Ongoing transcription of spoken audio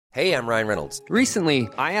Hey, I'm Ryan Reynolds. Recently,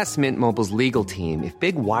 I asked Mint Mobile's legal team if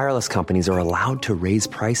big wireless companies are allowed to raise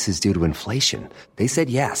prices due to inflation. They said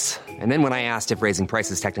yes. And then when I asked if raising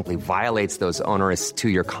prices technically violates those onerous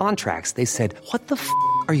two-year contracts, they said, "What the f***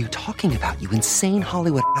 are you talking about, you insane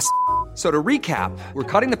Hollywood ass?" So to recap, we're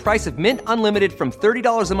cutting the price of Mint Unlimited from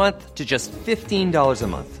 $30 a month to just $15 a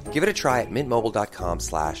month. Give it a try at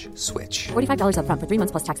mintmobile.com/switch. $45 up front for 3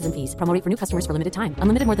 months plus taxes and fees. Promo rate for new customers for limited time.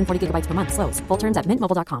 Unlimited more than 40 gigabytes per month. Slows full terms at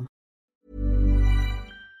mintmobile.com.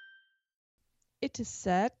 It is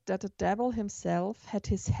said that the devil himself had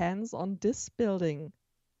his hands on this building.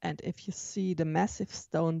 And if you see the massive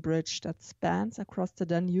stone bridge that spans across the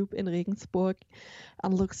Danube in Regensburg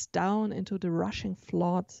and looks down into the rushing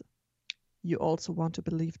floods, you also want to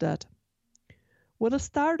believe that. With the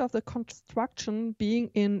start of the construction being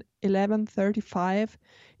in 1135,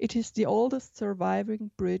 it is the oldest surviving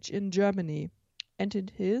bridge in Germany, and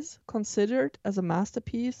it is considered as a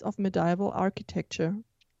masterpiece of medieval architecture.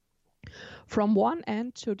 From one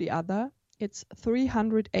end to the other, it's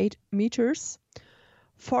 308 meters,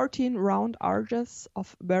 14 round arches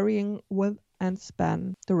of varying width and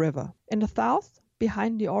span the river. In the south,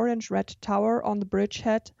 behind the orange-red tower on the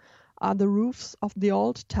bridgehead, are the roofs of the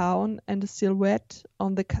old town and the silhouette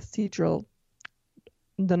on the cathedral.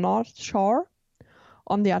 The north shore,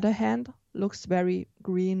 on the other hand, looks very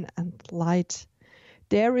green and light.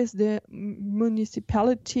 There is the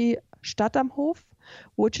municipality Stadtamhof,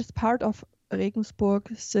 which is part of Regensburg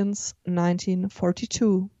since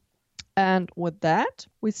 1942. And with that,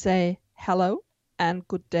 we say hello and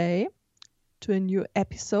good day to a new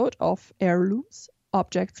episode of Heirlooms,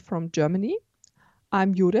 Objects from Germany.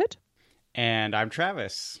 I'm Judith. And I'm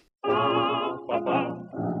Travis. Ein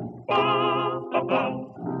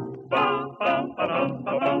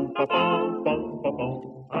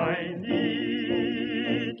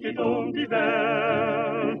Lied geht die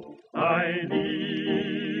Welt, ein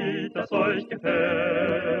Lied, das euch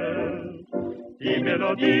gefällt. Die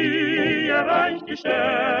Melodie erreicht die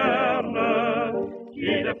Sterne,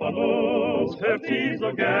 jeder von uns hört sie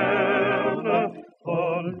so gerne,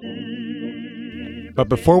 voll Liebe. But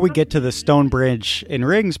before we get to the stone bridge in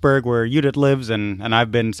Regensburg, where Judith lives, and I've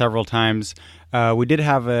been several times, we did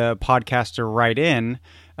have a podcaster write in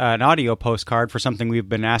an audio postcard for something we've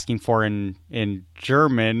been asking for in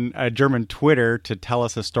German, German Twitter, to tell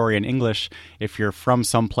us a story in English if you're from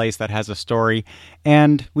some place that has a story.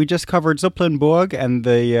 And we just covered Supplinburg and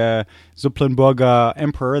the Supplinburger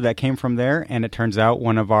emperor that came from there. And it turns out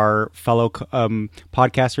one of our fellow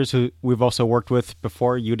podcasters who we've also worked with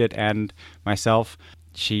before, Judith and myself,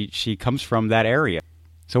 she comes from that area.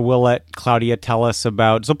 So we'll let Claudia tell us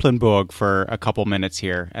about Supplinburg for a couple minutes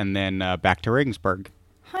here, and then back to Regensburg.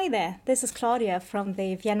 Hi there, this is Claudia from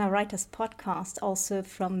the Vienna Writers Podcast, also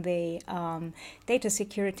from the Data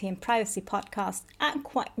Security and Privacy Podcast, and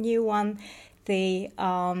quite new one, the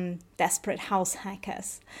Desperate House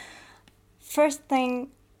Hackers. First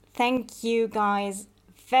thing, thank you guys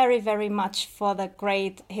very, very much for the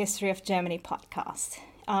great History of Germany podcast.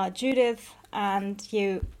 Judith and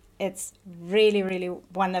you, it's really, really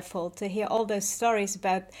wonderful to hear all those stories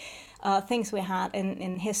about things we had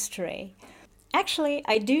in history. Actually,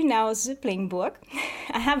 I do know Supplinburg.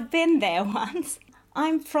 I have been there once.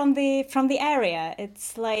 I'm from the area.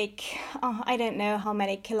 It's like, I don't know how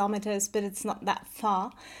many kilometers, but it's not that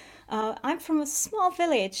far. I'm from a small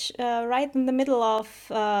village right in the middle of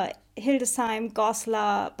Hildesheim,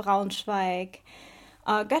 Goslar, Braunschweig.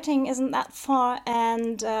 Göttingen isn't that far,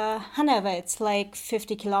 and Hanover, it's like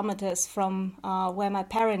 50 kilometers from where my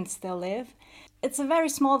parents still live. It's a very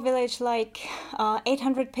small village, like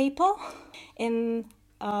 800 people in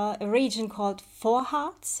a region called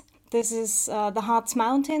Vorharz. This is the Harz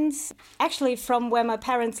Mountains. Actually, from where my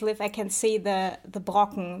parents live, I can see the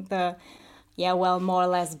Brocken, more or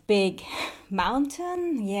less big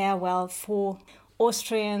mountain. For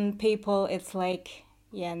Austrian people, it's like,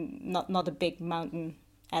 not a big mountain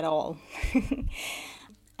at all.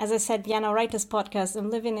 As I said, Vienna Writers Podcast, I'm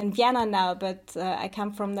living in Vienna now, but I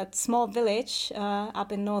come from that small village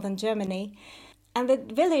up in northern Germany. And the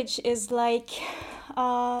village is like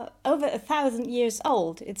over 1,000 years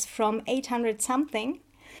old. It's from 800 something.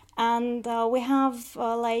 And we have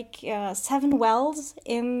 7 wells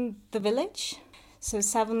in the village. So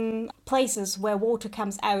 7 places where water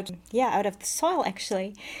comes out of the soil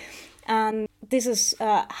actually. And this is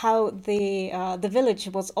how the village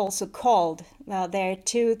was also called. There are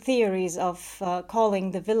 2 theories of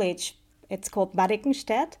calling the village. It's called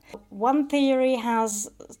Badikenstedt. One theory has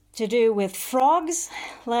to do with frogs,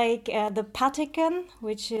 like the Patiken,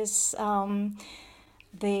 which is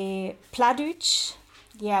the Pladuch.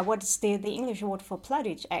 what is the English word for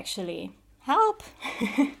Plattdeutsch actually? Help!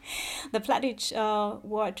 The Plattdeutsch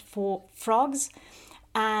word for frogs.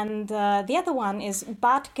 And the other one is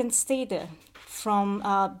Badgenstede, from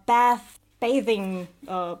bathing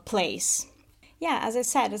place. Yeah, as I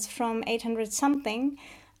said, it's from 800 something,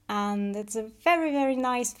 and it's a very, very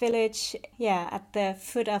nice village, at the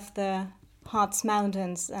foot of the Harz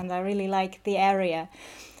Mountains, and I really like the area.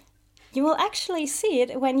 You will actually see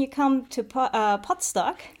it when you come to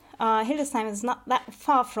Potsdok. Hildesheim is not that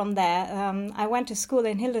far from there. I went to school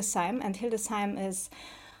in Hildesheim, and Hildesheim is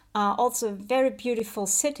also a very beautiful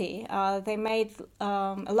city. They made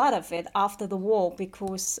a lot of it after the war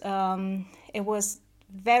because it was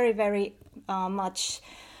very, very much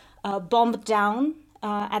bombed down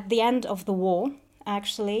at the end of the war,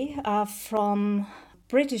 actually, from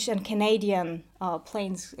British and Canadian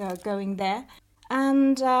planes going there.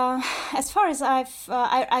 And as far as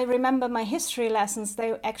I remember my history lessons,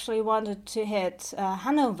 they actually wanted to hit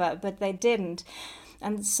Hanover, but they didn't.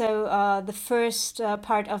 And so the first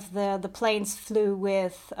part of the planes flew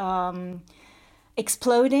with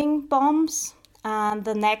exploding bombs, and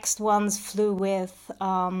the next ones flew with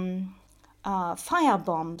fire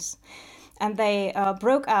bombs. And they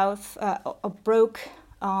broke all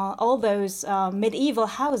those medieval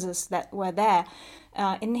houses that were there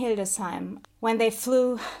in Hildesheim. When they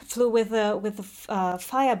flew with the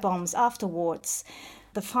fire bombs afterwards,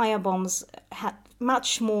 the fire bombs had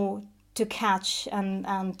much more to catch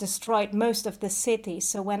and destroyed most of the city.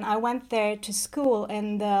 So when I went there to school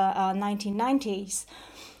in the 1990s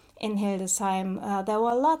in Hildesheim, there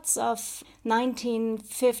were lots of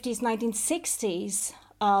 1950s, 1960s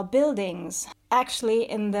buildings. Actually,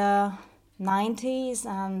 in the 90s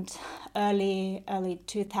and early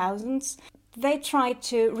 2000s, they tried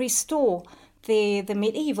to restore the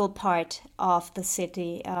medieval part of the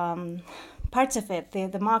city. Parts of it,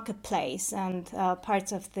 the marketplace, and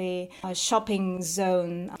parts of the shopping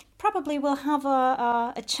zone. Probably will have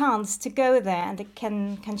a chance to go there, and it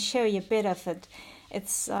can show you a bit of it.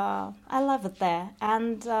 It's I love it there,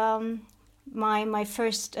 and my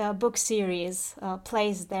first book series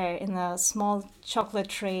plays there in a small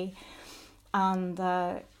chocolatery and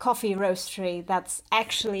coffee roastery that's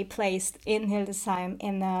actually placed in Hildesheim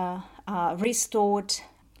in a restored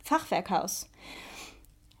Fachwerkhaus.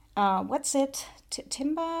 What's it?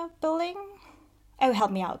 Timber building? Oh,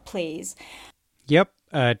 help me out, please. Yep,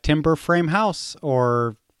 a timber frame house,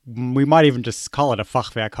 or we might even just call it a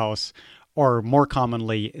Fachwerkhaus, or more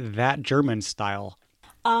commonly, that German style.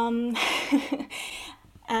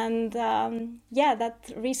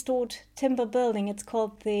 That restored timber building, it's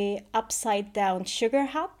called the Upside Down Sugar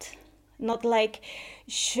Hut. Not like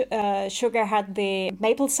Sugar Hut, the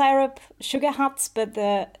maple syrup sugar huts, but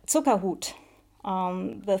the Zuckerhut.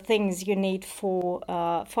 The things you need for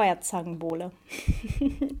Feuerzangenbowle.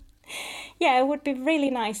 Yeah, it would be really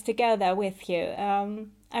nice to go there with you.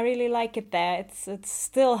 I really like it there. It's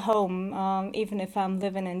still home, even if I'm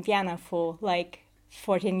living in Vienna for like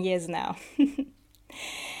 14 years now.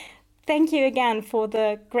 Thank you again for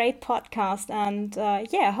the great podcast, and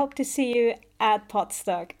hope to see you at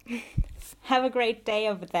Potsdok. Have a great day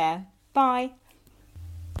over there. Bye.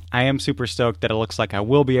 I am super stoked that it looks like I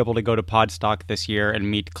will be able to go to Podstock this year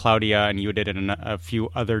and meet Claudia and Judith and a few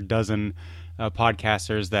other dozen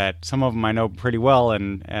podcasters that some of them I know pretty well,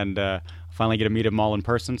 and finally get to meet them all in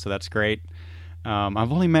person, so that's great.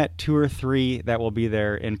 I've only met 2 or 3 that will be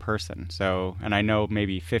there in person, and I know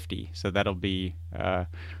maybe 50, so that'll be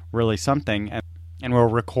really something. And we'll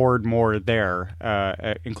record more there,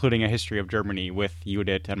 including a history of Germany with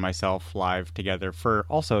Judith and myself live together for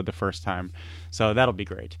also the first time. So that'll be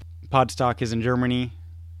great. Podstock is in Germany,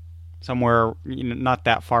 somewhere not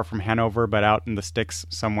that far from Hanover, but out in the sticks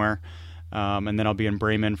somewhere. And then I'll be in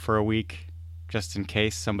Bremen for a week, just in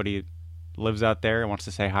case somebody lives out there and wants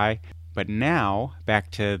to say hi. But now,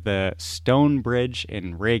 back to the Stone Bridge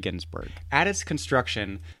in Regensburg. At its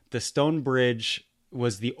construction, the Stone Bridge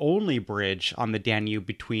was the only bridge on the Danube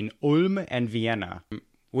between Ulm and Vienna,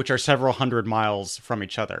 which are several hundred miles from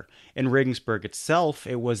each other. In Regensburg itself,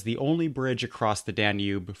 it was the only bridge across the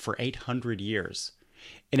Danube for 800 years.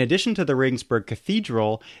 In addition to the Regensburg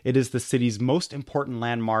Cathedral, it is the city's most important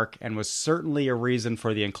landmark and was certainly a reason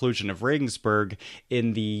for the inclusion of Regensburg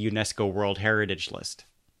in the UNESCO World Heritage List.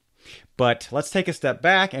 But let's take a step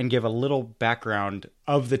back and give a little background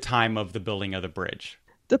of the time of the building of the bridge.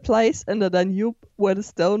 The place in the Danube where the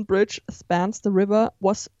stone bridge spans the river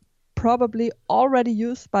was probably already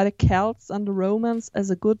used by the Celts and the Romans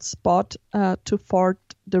as a good spot to ford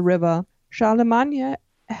the river. Charlemagne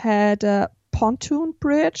had a pontoon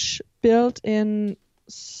bridge built in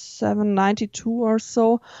 792 or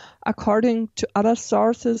so. According to other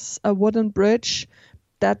sources, a wooden bridge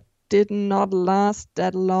that did not last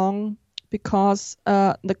that long because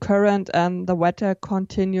the current and the weather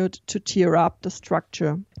continued to tear up the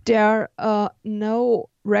structure. There are no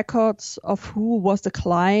records of who was the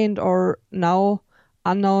client or now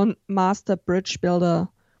unknown master bridge builder.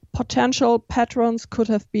 Potential patrons could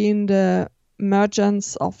have been the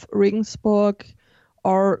merchants of Regensburg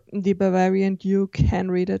or the Bavarian Duke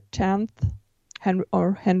Henry X,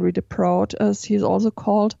 Henry the Proud, as he is also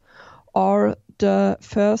called, or the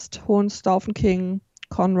first Hohenstaufen king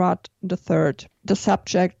Conrad III, the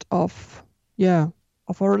subject of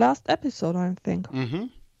our last episode, I think. Mm-hmm.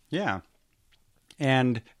 Yeah.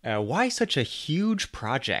 And why such a huge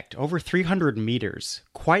project, over 300 meters?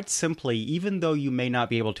 Quite simply, even though you may not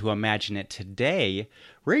be able to imagine it today,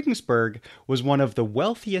 Regensburg was one of the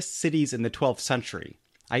wealthiest cities in the 12th century.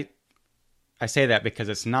 I say that because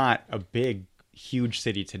it's not a big, huge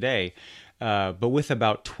city today, but with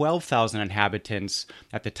about 12,000 inhabitants,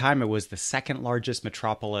 at the time it was the second largest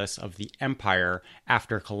metropolis of the empire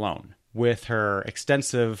after Cologne. With her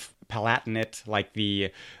extensive palatinate, like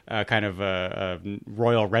the kind of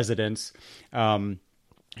royal residence.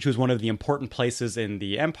 She was one of the important places in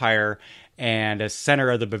the empire and a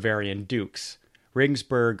center of the Bavarian dukes.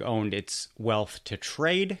 Regensburg owned its wealth to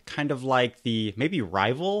trade, kind of like the maybe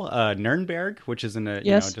rival Nuremberg, which is in a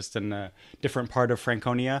just in a different part of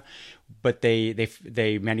Franconia. But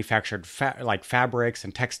they manufactured fabrics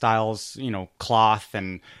and textiles, cloth,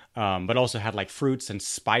 and but also had like fruits and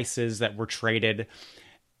spices that were traded,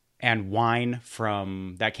 and wine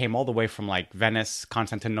that came all the way from like Venice,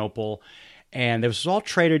 Constantinople. And this was all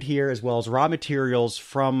traded here, as well as raw materials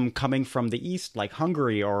coming from the east, like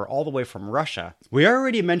Hungary, or all the way from Russia. We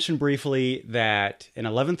already mentioned briefly that in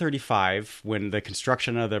 1135, when the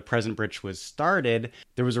construction of the present bridge was started,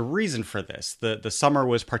 there was a reason for this. The summer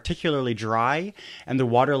was particularly dry, and the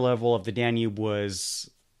water level of the Danube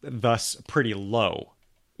was thus pretty low.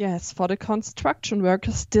 Yes, for the construction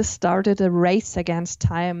workers, this started a race against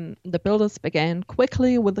time. The builders began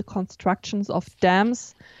quickly with the constructions of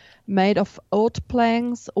dams made of oat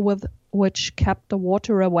planks, with which kept the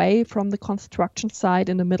water away from the construction site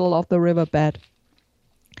in the middle of the riverbed.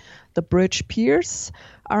 The bridge piers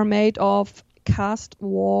are made of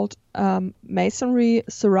cast-walled masonry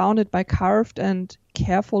surrounded by carved and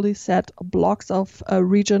carefully set blocks of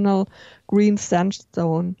regional green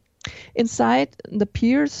sandstone. Inside, the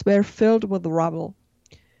piers were filled with rubble.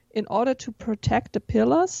 In order to protect the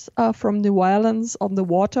pillars from the violence of the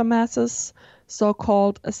water masses,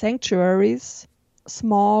 so-called sanctuaries,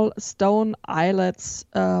 small stone islets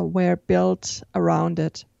were built around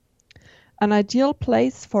it. An ideal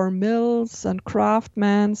place for mills and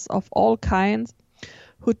craftsmen of all kinds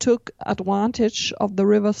who took advantage of the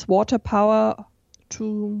river's water power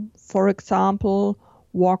to, for example,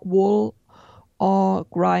 walk wool or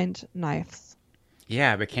grind knives.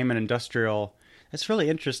 Yeah, it became an industrial... That's really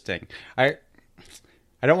interesting. I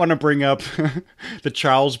don't want to bring up the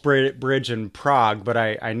Charles Bridge in Prague, but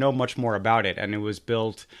I know much more about it. And it was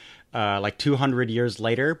built like 200 years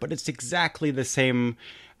later, but it's exactly the same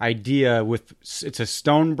idea. It's a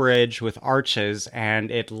stone bridge with arches,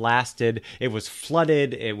 and it was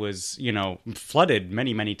flooded. It was, flooded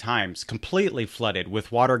many, many times, completely flooded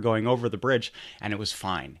with water going over the bridge, and it was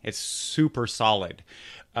fine. It's super solid.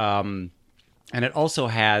 And it also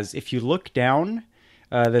has, if you look down,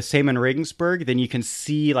 the same in Regensburg, then you can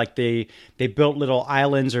see like they built little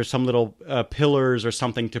islands or some little pillars or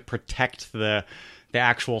something to protect the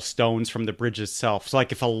actual stones from the bridge itself. So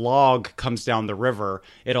like if a log comes down the river,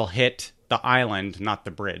 it'll hit the island, not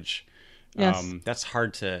the bridge. Yes. That's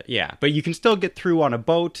hard to, but you can still get through on a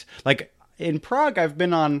boat. Like in Prague, I've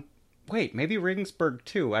been on, maybe Regensburg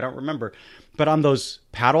too, I don't remember. But on those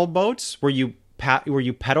paddle boats where you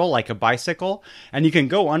pedal like a bicycle, and you can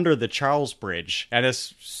go under the Charles Bridge, and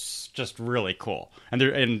it's just really cool. And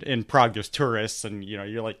in Prague, there's tourists, and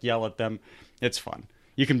you like yell at them. It's fun.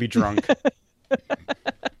 You can be drunk.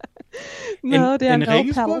 No, there are no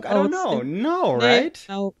Regensburg? I don't know. No, right?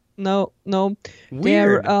 No.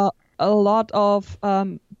 Weird. There are a lot of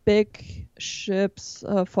big ships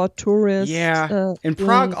for tourists. Yeah, in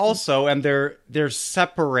Prague also, and they're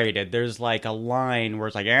separated. There's like a line where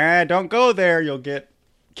it's like, don't go there, you'll get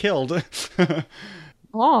killed.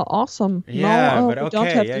 Oh, awesome. Yeah, no, but we don't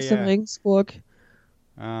okay, have this in Regensburg.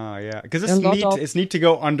 Oh yeah, because A lot of- it's neat to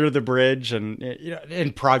go under the bridge, and you know,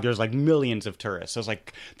 in Prague there's like millions of tourists. So it's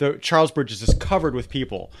like the Charles Bridge is just covered with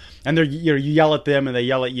people, and they're you yell at them and they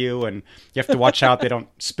yell at you, and you have to watch out they don't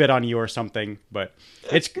spit on you or something. But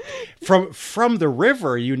it's from the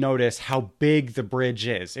river you notice how big the bridge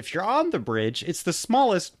is. If you're on the bridge, it's the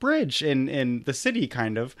smallest bridge in the city,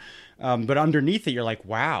 kind of. But underneath it, you're like,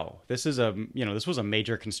 wow, this was a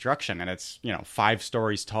major construction, and it's 5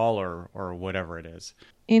 stories tall or whatever it is.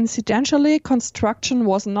 Incidentally, construction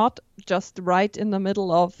was not just right in the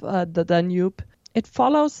middle of the Danube. It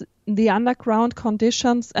follows the underground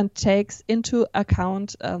conditions and takes into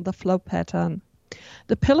account the flow pattern.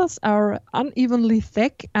 The pillars are unevenly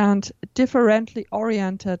thick and differently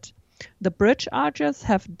oriented. The bridge arches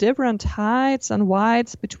have different heights and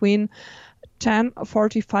widths between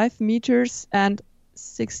 10.45 meters and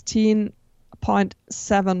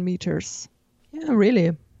 16.7 meters. Yeah,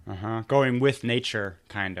 really. Going with nature,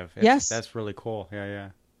 kind of. Yes. That's really cool. Yeah.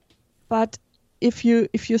 But if you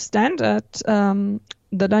stand at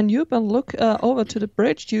the Danube and look over to the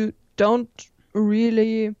bridge, you don't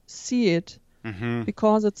really see it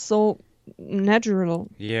because it's so natural.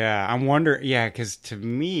 Yeah, I'm wondering. Yeah, because to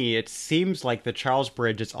me, it seems like the Charles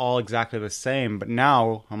Bridge is all exactly the same. But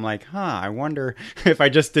now I'm like, I wonder if I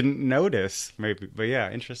just didn't notice. Maybe. But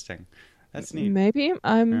yeah, interesting. That's neat. Maybe.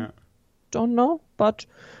 Don't know, but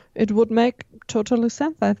it would make totally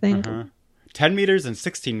sense, I think. 10 meters and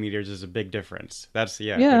 16 meters is a big difference. That's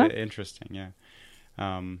interesting.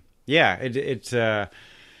 Yeah.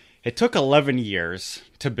 It took 11 years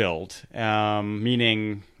to build,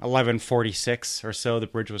 meaning 1146 or so the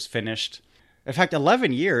bridge was finished. In fact,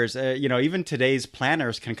 11 years, even today's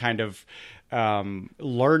planners can kind of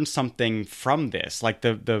learn something from this. Like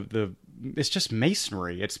it's just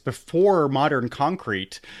masonry. It's before modern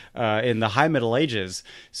concrete in the High Middle Ages.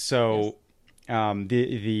 So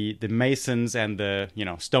the masons and the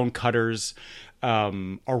stone cutters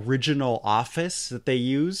original office that they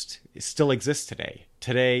used still exists today.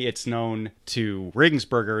 Today, it's known to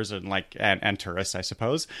Regensburgers and tourists, I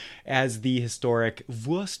suppose, as the historic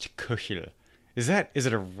Wurstküche. Is it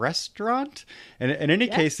a restaurant? And in any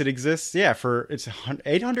case, it exists. Yeah, it's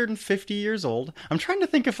 850 years old. I'm trying to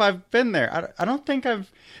think if I've been there. I don't think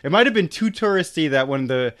I've. It might have been too touristy that when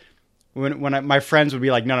my friends would be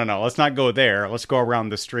like, no, let's not go there. Let's go around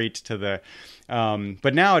the street to the.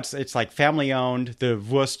 But now it's like family owned. The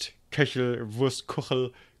Wurstküche.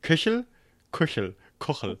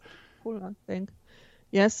 Kuchel. Cool, I think.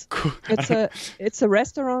 Yes, it's a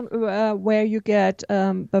restaurant where you get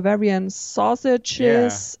Bavarian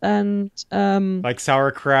sausages and like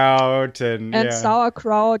sauerkraut and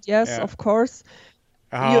sauerkraut. Yes, of course.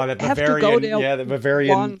 Oh, that have Bavarian, to go there the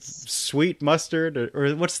Bavarian once. Sweet mustard,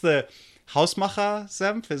 or what's the Hausmacher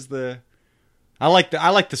Senf? Is the I like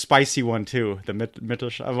the spicy one too. The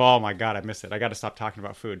Mittelsch. Oh my god, I miss it. I got to stop talking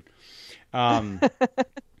about food.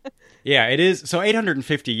 Yeah, it is. So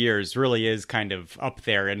 850 years really is kind of up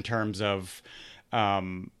there in terms of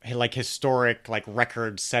like historic, like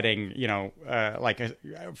record setting,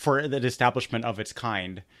 for the establishment of its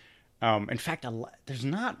kind. In fact, there's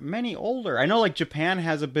not many older. I know like Japan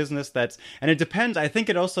has a business and it depends. I think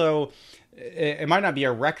it might not be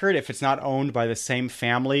a record if it's not owned by the same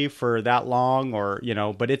family for that long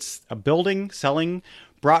but it's a building selling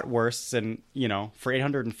bratwursts and, for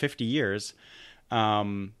 850 years.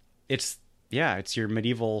 It's your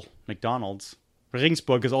medieval McDonald's.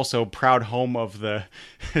 Regensburg is also a proud home of the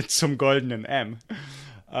Zum Goldenen M.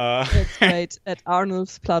 It's great at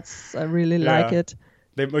Arnulfsplatz. I really like it.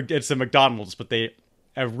 It's a McDonald's, but they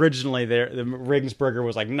originally the Regensburger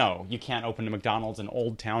was like, no, you can't open a McDonald's in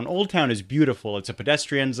Old Town. Old Town is beautiful. It's a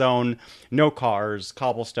pedestrian zone, no cars,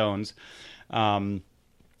 cobblestones. But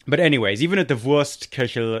anyways, even at the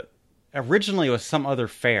Wurstküche, originally it was some other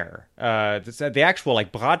fare. The actual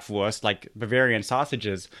like Bratwurst, like Bavarian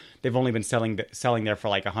sausages, they've only been selling there for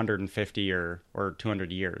like 150 or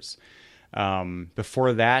 200 years.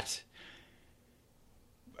 Before that,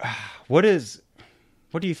 what's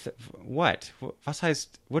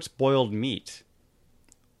boiled meat?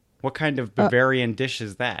 What kind of Bavarian dish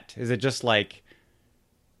is that? Is it just like,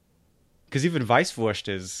 because even Weisswurst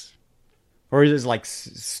is, or is it like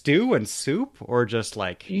stew and soup, or just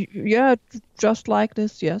like? Yeah, just like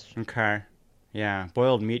this, yes. Okay. Yeah,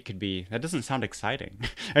 boiled meat could be, that doesn't sound exciting.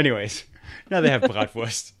 Anyways, now they have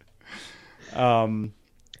Bratwurst. And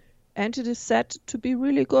it is said to be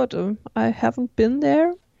really good. I haven't been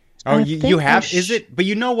there. Oh, you have? Is it? But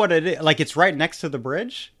you know what it is? Like it's right next to the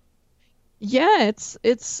bridge? Yeah,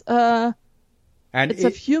 it's a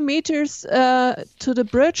few meters to the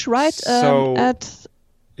bridge, right?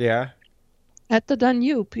 Yeah. At the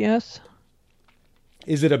Danube, yes.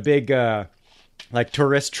 Is it a big like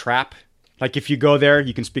tourist trap? Like if you go there,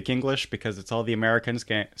 you can speak English because it's all the Americans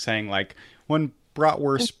saying like, one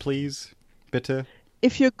bratwurst, please, bitte.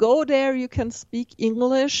 If you go there, you can speak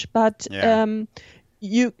English, but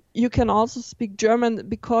you can also speak German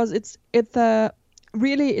because it's a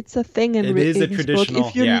thing in It is a Regensburg. traditional.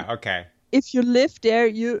 Okay. If you live there,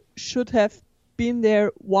 you should have been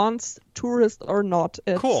there once, tourist or not.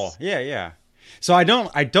 Cool. Yeah. So I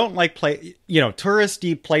don't like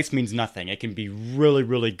touristy place means nothing. It can be really,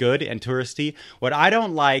 really good and touristy. What I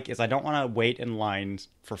don't like is I don't want to wait in lines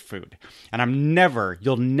for food. And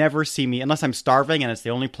you'll never see me, unless I'm starving and it's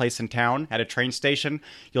the only place in town at a train station,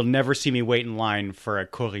 you'll never see me wait in line for a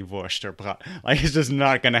currywurst or brat. Like, it's just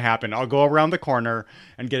not going to happen. I'll go around the corner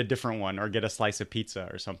and get a different one or get a slice of pizza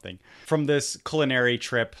or something. From this culinary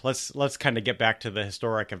trip, let's kind of get back to the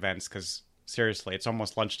historic events because seriously, it's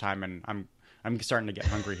almost lunchtime and I'm starting to get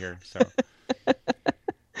hungry here.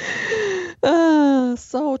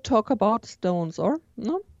 So talk about stones, or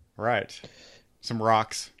no? Right. Some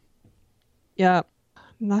rocks. Yeah,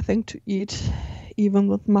 nothing to eat, even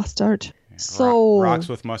with mustard. Rocks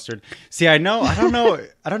with mustard. See, I don't know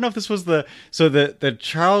if this was the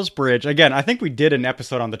Charles Bridge. Again, I think we did an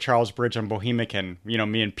episode on the Charles Bridge on Bohemican,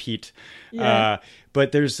 me and Pete. Yeah.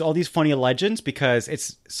 But there's all these funny legends because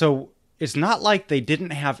it's not like they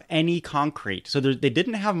didn't have any concrete. So they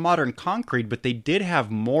didn't have modern concrete, but they did have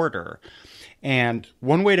mortar. And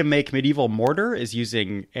one way to make medieval mortar is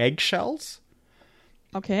using eggshells.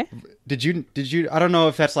 Okay. Did you? I don't know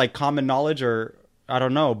if that's like common knowledge or I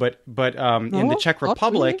don't know, but in the Czech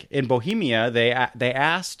Republic, in Bohemia, they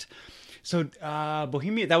asked. So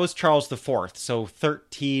Bohemia, that was Charles IV. So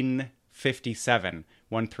 1357.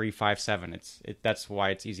 1357. That's why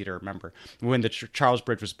it's easy to remember when the Charles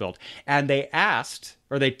Bridge was built. And they asked,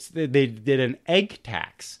 or they did an egg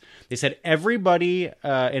tax. They said, everybody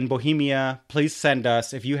in Bohemia, please send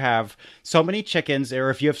us, if you have so many chickens or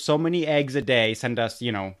if you have so many eggs a day, send us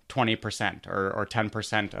 20% or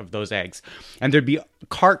 10% of those eggs. And there'd be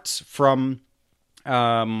carts from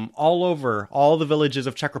all over all the villages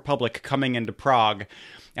of Czech Republic coming into Prague.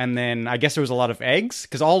 And then I guess there was a lot of eggs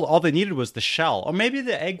because all they needed was the shell, or maybe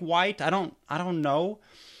the egg white. I don't know.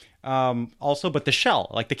 Also, but the shell,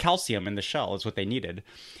 like the calcium in the shell, is what they needed.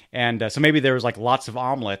 And so maybe there was like lots of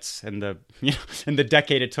omelets in the in the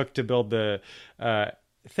decade it took to build the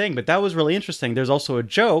thing. But that was really interesting. There's also a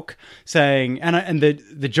joke saying, and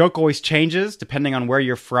the joke always changes depending on where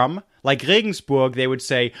you're from. Like Regensburg, they would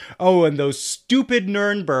say, "Oh, and those stupid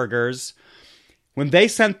Nürnbergers." When they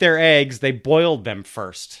sent their eggs, they boiled them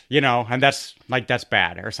first, and that's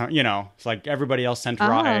bad or something, It's like everybody else sent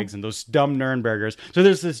raw eggs and those dumb Nürnbergers. So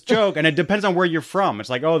there's this joke, and it depends on where you're from. It's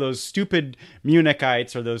like, oh, those stupid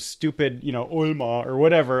Munichites or those stupid, Ulma or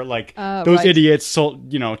whatever, like those idiots,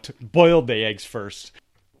 boiled the eggs first.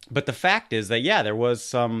 But the fact is that, yeah, there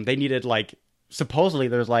was they needed supposedly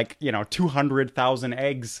there's 200,000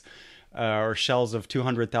 eggs. Or shells of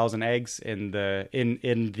 200,000 eggs in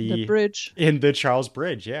the bridge, in the Charles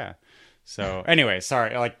Bridge, yeah. So anyway, sorry,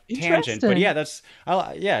 tangent, but yeah, it's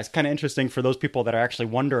kind of interesting for those people that are actually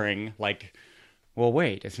wondering, well,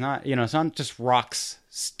 wait, it's not just rocks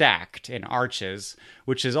stacked in arches,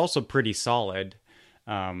 which is also pretty solid.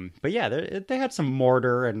 But yeah, they had some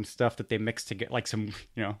mortar and stuff that they mixed to get some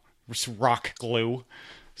rock glue.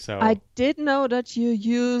 So I did know that you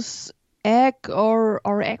use egg or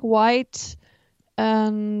egg white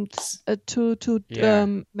and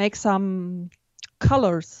to make some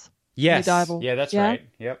colors. Yes. Medieval. Yeah, that's right.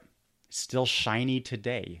 Yep. Still shiny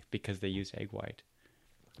today because they use egg white.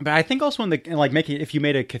 But I think also if you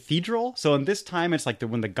made a cathedral, so in this time it's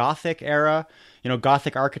when the Gothic era,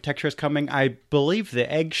 Gothic architecture is coming. I believe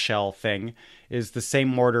the eggshell thing is the same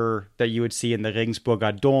mortar that you would see in the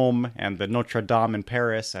Regensburger Dome and the Notre Dame in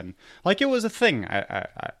Paris, and it was a thing,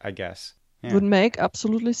 I guess. Yeah. Would make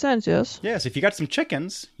absolutely sense, yes. Yes, if you got some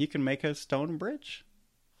chickens, you can make a stone bridge.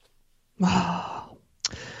 Oh,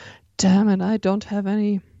 damn it, I don't have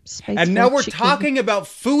any space. And now we're talking about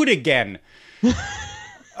food again.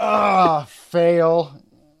 Fail.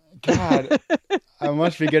 God, I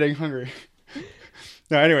must be getting hungry.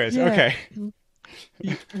 No, anyways, yeah. Okay.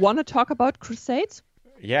 You want to talk about Crusades?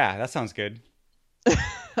 Yeah, that sounds good.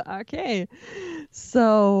 Okay.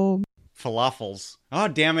 So... Falafels. Oh,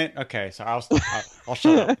 damn it. Okay, so I'll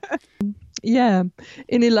shut up. Yeah.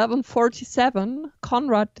 In 1147,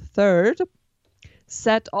 Conrad III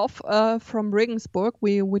set off from Regensburg.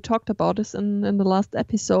 We talked about this in the last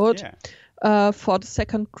episode. Yeah. For the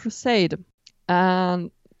Second Crusade. And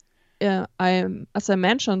as I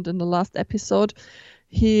mentioned in the last episode,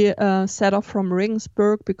 he set off from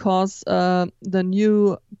Regensburg because the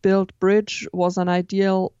new built bridge was an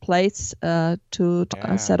ideal place to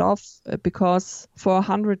set off because for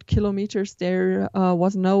 100 kilometers there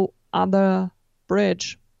was no other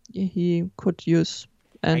bridge he could use.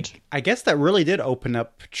 And I guess that really did open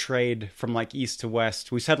up trade from like east to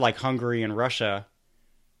west. We said like Hungary and Russia.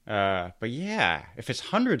 But yeah, if it's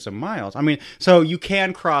hundreds of miles, I mean, so you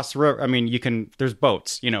can cross, I mean, you can, there's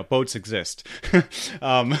boats, boats exist.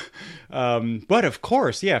 But of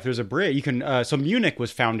course, yeah, if there's a bridge, you can, so Munich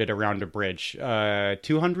was founded around a bridge,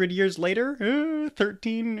 200 years later,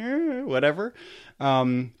 13, whatever.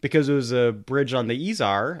 Because it was a bridge on the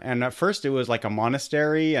Isar, and at first it was like a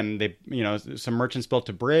monastery, and they, some merchants built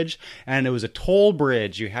a bridge, and it was a toll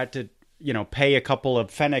bridge. You had to, pay a couple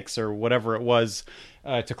of pfennigs or whatever it was,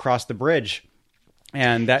 to cross the bridge.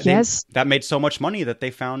 And that that made so much money that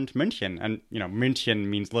they found München. And, München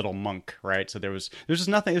means little monk, right? So there's just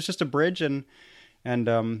nothing. It was just a bridge and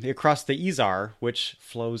across the Isar, which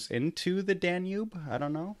flows into the Danube. I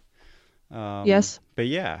don't know. Yes. But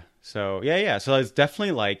yeah. So, yeah. So it's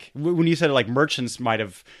definitely like, when you said like merchants might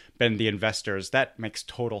have been the investors, that makes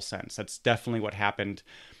total sense. That's definitely what happened.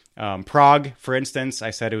 Prague, for instance, I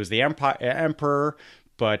said it was the emperor.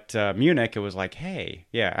 But Munich, it was like, hey,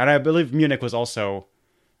 yeah. And I believe Munich was also,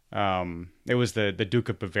 it was the Duke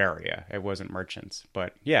of Bavaria. It wasn't merchants.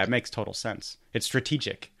 But yeah, it makes total sense. It's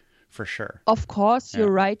strategic, for sure. Of course,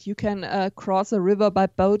 you're right. You can cross a river by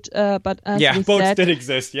boat. But as boats did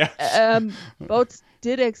exist, yeah. Boats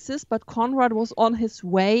did exist, but Conrad was on his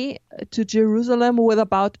way to Jerusalem with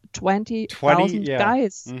about 20,000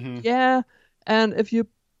 guys. Mm-hmm. Yeah, and if you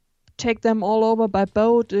take them all over by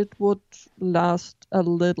boat, it would last a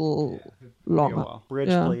little longer. Bridge,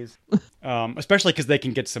 please. Especially because they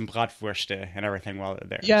can get some bratwurst and everything while they're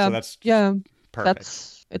there. Yeah, so that's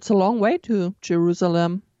perfect. It's a long way to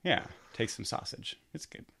Jerusalem. Yeah, take some sausage. It's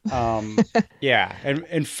good. Yeah, and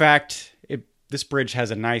in fact, this bridge has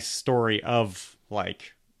a nice story of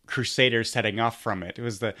like Crusaders setting off from it. It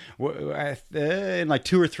was in like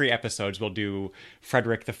 2 or 3 episodes we'll do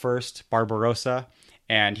Frederick I, Barbarossa.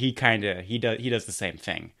 And he does the same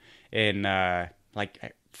thing in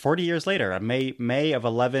like 40 years later, May of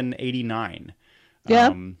 1189.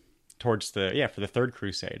 Yeah. Towards for the Third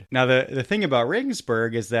Crusade. Now the thing about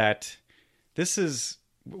Regensburg is that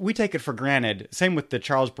we take it for granted. Same with the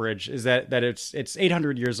Charles Bridge, is that it's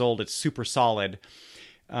 800 years old. It's super solid.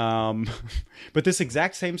 But this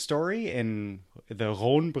exact same story in the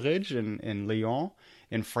Rhône Bridge in Lyon,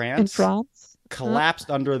 in France. Collapsed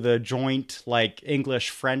under the joint like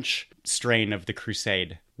English-French strain of the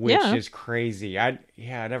Crusade, which is crazy. I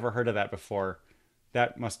never heard of that before.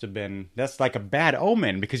 That's like a bad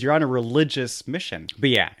omen because you're on a religious mission.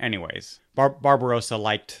 But yeah, anyways, Barbarossa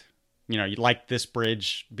liked this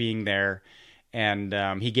bridge being there,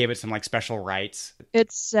 and he gave it some like special rights.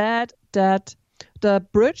 It's said that the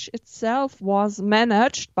bridge itself was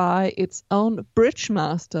managed by its own bridge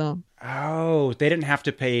master. Oh, they didn't have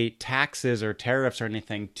to pay taxes or tariffs or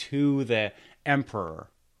anything to the emperor,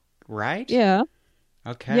 right? Yeah.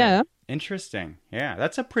 Okay. Yeah. Interesting. Yeah,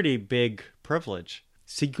 that's a pretty big privilege.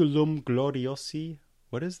 Sigillum gloriosi.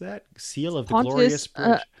 What is that? Seal of the glorious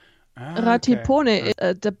bridge. Ratipone.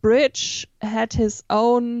 Okay. The bridge had his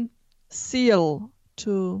own seal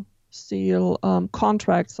to seal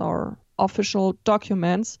contracts or official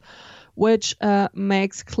documents, which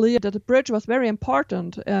makes clear that the bridge was very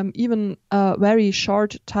important, even a very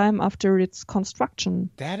short time after its construction.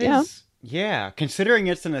 That is, considering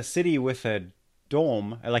it's in a city with a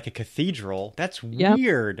dome, like a cathedral, that's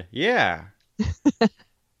weird. Yeah.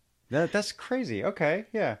 That's crazy. Okay,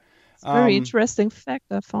 yeah. It's a very interesting fact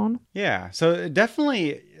I found. Yeah, so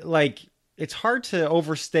definitely, like, it's hard to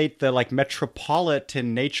overstate the like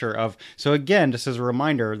metropolitan nature of. So again, just as a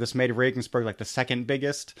reminder, this made Regensburg like the second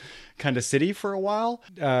biggest kind of city for a while.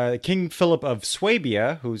 King Philip of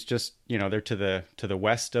Swabia, who's just they're to the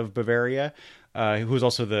west of Bavaria, who's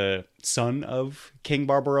also the son of King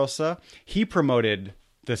Barbarossa. He promoted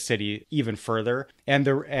the city even further, and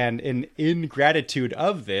in gratitude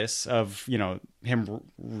of this, of him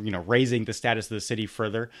raising the status of the city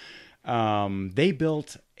further. They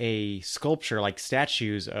built a sculpture, like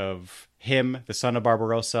statues of him, the son of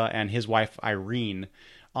Barbarossa, and his wife Irene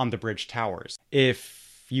on the bridge towers.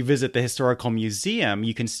 If you visit the historical museum,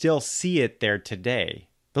 you can still see it there today.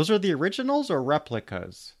 Those are the originals or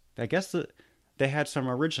replicas? I guess they had some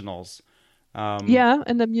originals. Yeah,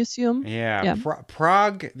 in the museum. Yeah.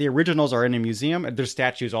 Prague, the originals are in a museum. There's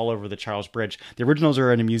statues all over the Charles Bridge. The originals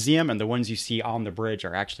are in a museum, and the ones you see on the bridge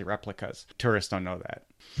are actually replicas. Tourists don't know that.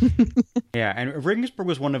 Yeah, and Regensburg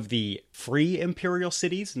was one of the free imperial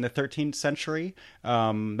cities in the 13th century.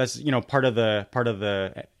 That's part of the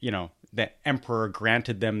the emperor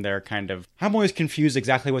granted them their kind of. I'm always confused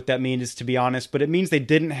exactly what that means, to be honest. But it means they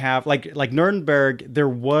didn't have like Nuremberg. There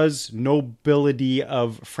was nobility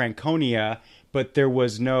of Franconia. But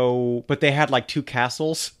they had like two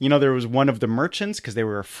castles. There was one of the merchants because they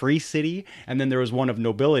were a free city. And then there was one of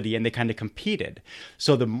nobility, and they kind of competed.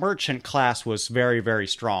 So the merchant class was very, very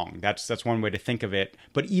strong. That's one way to think of it.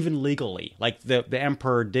 But even legally, like the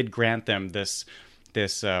emperor did grant them this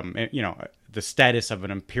the status of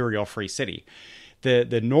an imperial free city.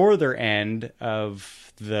 The northern end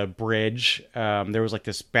of the bridge, there was like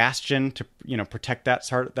this bastion to protect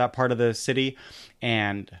that part of the city,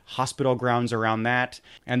 and hospital grounds around that,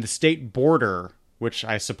 and the state border, which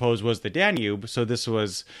I suppose was the Danube.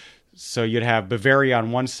 So you'd have Bavaria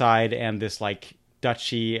on one side and this like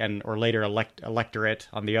duchy or later electorate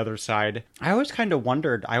on the other side. I always kind of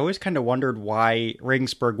wondered why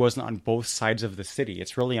Regensburg wasn't on both sides of the city.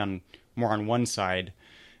 It's really more on one side,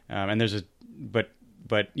 and there's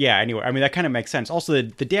but yeah, anyway, I mean, that kind of makes sense. Also,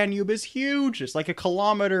 the Danube is huge. It's like a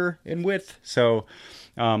kilometer in width. So,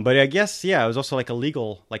 but I guess, yeah, it was also like a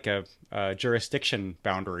legal, like a jurisdiction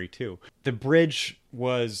boundary too. The bridge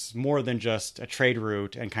was more than just a trade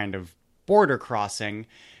route and kind of border crossing.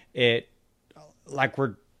 It, like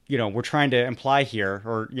we're trying to imply here,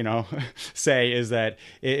 or, say, is that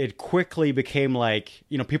it quickly became like,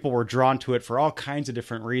 people were drawn to it for all kinds of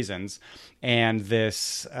different reasons. And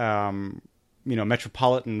this,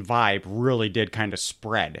 metropolitan vibe really did kind of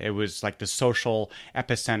spread. It was like the social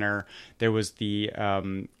epicenter. There was the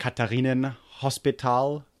Katharinen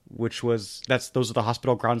Hospital, those are the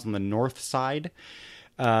hospital grounds on the north side,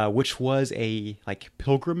 which was a like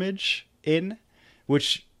pilgrimage inn,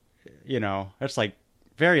 which, that's like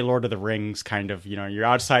very Lord of the Rings kind of, you're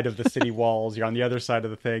outside of the city walls, you're on the other side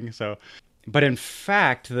of the thing. So, but in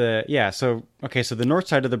fact, so the north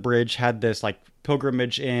side of the bridge had this like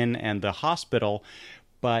pilgrimage inn and the hospital,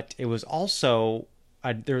 but it was also,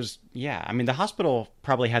 the hospital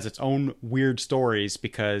probably has its own weird stories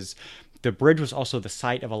because the bridge was also the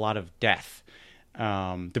site of a lot of death.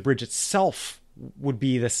 The bridge itself would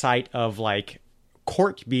be the site of like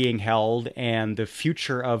court being held and the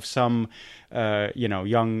future of some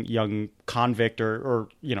young convict or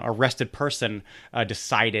arrested person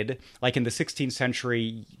decided. Like in the 16th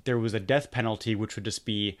century, there was a death penalty, which would just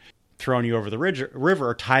be throwing you over the river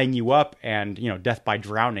or tying you up and, death by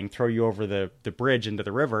drowning, throw you over the bridge into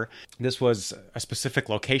the river. This was a specific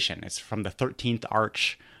location. It's from the 13th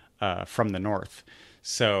arch from the north.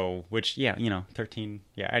 So, 13,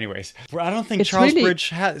 yeah, anyways. I don't think Charles Bridge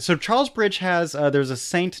has, there's a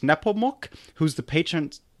Saint Nepomuk, who's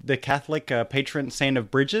the Catholic patron saint of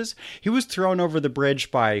bridges. He was thrown over the bridge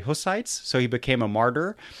by Hussites, so he became a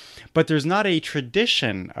martyr. But there's not a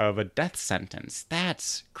tradition of a death sentence.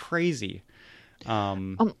 That's crazy.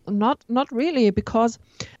 Not really, because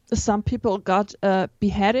some people got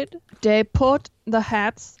beheaded. They put the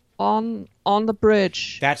heads on the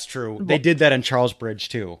bridge. That's true. They did that in Charles Bridge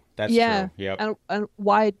too. That's true. Yep. And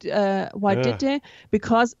why did they?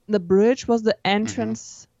 Because the bridge was the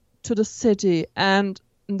entrance to the city, and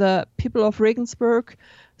the people of Regensburg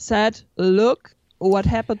said, "Look what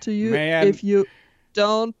happened to you if you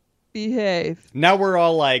don't behave." Now we're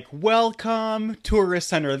all like, welcome, tourist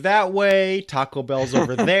center that way, Taco Bell's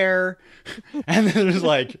over there. And then there's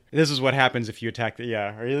like, this is what happens if you attack or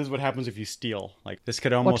this is what happens if you steal. Like this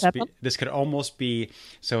could almost be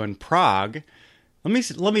so in Prague. Let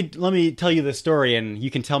me tell you the story, and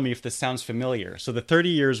you can tell me if this sounds familiar. So the 30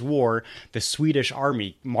 Years' War, the Swedish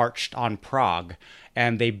army marched on Prague,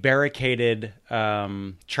 and they barricaded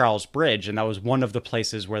Charles Bridge, and that was one of the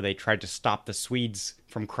places where they tried to stop the Swedes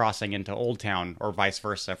from crossing into Old Town, or vice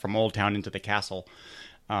versa, from Old Town into the castle.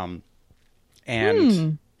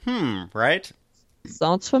 Right?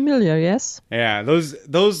 Sounds familiar, yes. Yeah,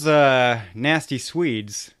 those nasty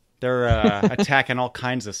Swedes, they're attacking all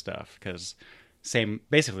kinds of stuff, because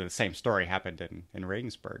basically the same story happened in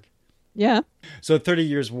Regensburg. Yeah. So 30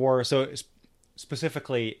 Years' War, so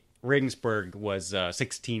specifically Regensburg was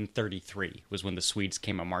 1633 was when the Swedes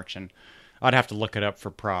came a-marching. I'd have to look it up for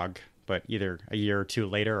Prague, but either a year or two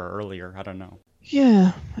later or earlier, I don't know.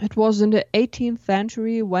 Yeah, it was in the 18th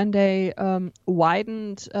century when they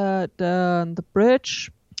widened the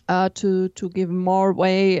bridge to give more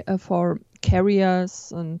way for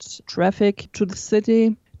carriers and traffic to the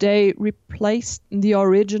city. they replaced the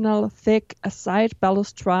original thick side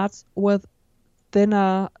balustrades with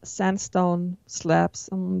thinner sandstone slabs.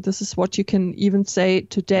 This is what you can even say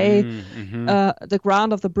today. The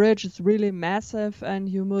ground of the bridge is really massive, and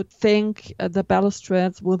you would think the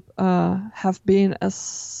balustrades would have been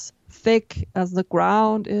as thick as the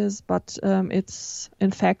ground is, but it's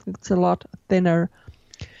a lot thinner.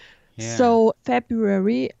 Yeah. So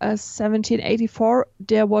February 1784,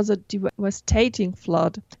 there was a devastating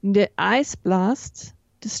flood. The ice blast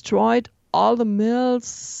destroyed all the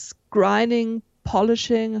mills, grinding,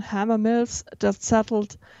 polishing, hammer mills that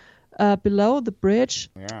settled below the bridge,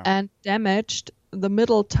 and damaged the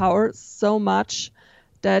middle tower so much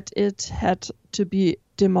that it had to be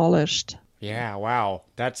demolished. Yeah, wow.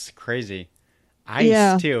 That's crazy.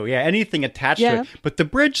 Ice, too. Yeah, anything attached to it. But the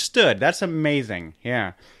bridge stood. That's amazing.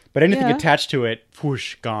 Yeah. But anything attached to it,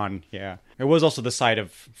 whoosh, gone. Yeah. It was also the site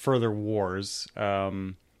of further wars.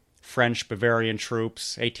 French Bavarian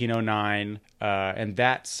troops, 1809. And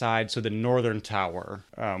that side, so the northern tower,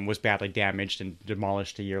 was badly damaged and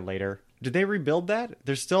demolished a year later. Did they rebuild that?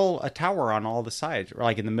 There's still a tower on all the sides,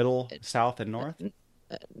 like in the middle, south, and north?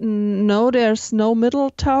 No, there's no middle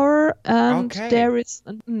tower, and there is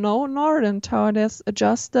no northern tower. There's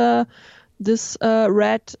just this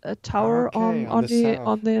red tower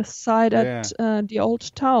on the side at the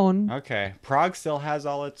old town. Okay, Prague still has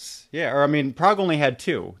all its Prague only had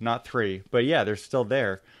 2, not 3, but yeah, they're still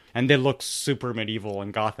there, and they look super medieval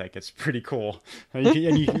and Gothic. It's pretty cool, and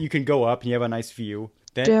you can go up and you have a nice view.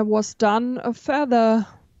 There was done a further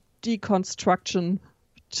deconstruction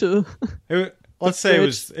to. Let's say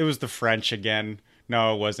it was the French again.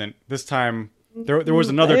 No, it wasn't. This time there was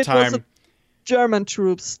another time. Was German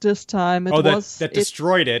troops this time. That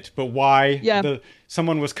destroyed it. But why? Yeah.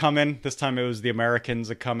 Someone was coming. This time it was the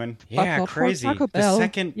Americans coming. Yeah, crazy. The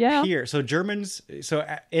second pier. So Germans. So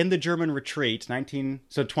in the German retreat,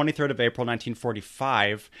 23rd of April,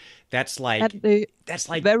 1945. That's like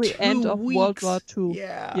very 2 end of weeks. World War II.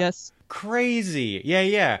 Yeah. Yes. Crazy.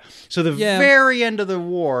 Yeah. So the very end of the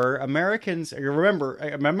war, Americans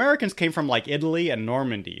came from like Italy and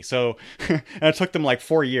Normandy. So and it took them like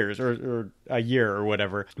 4 years or a year or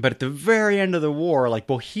whatever. But at the very end of the war, like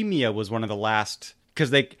Bohemia was one of the last, because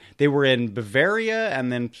they were in Bavaria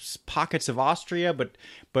and then pockets of Austria, but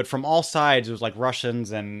from all sides it was like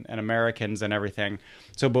Russians and Americans and everything.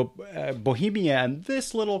 So Bohemia and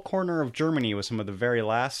this little corner of Germany was some of the very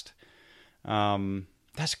last.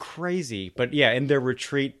 That's crazy. But yeah, in their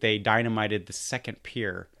retreat, they dynamited the second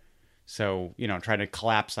pier. So, trying to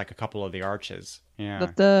collapse like a couple of the arches. Yeah.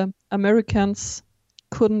 That the Americans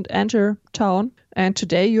couldn't enter town. And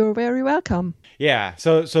today you're very welcome. Yeah.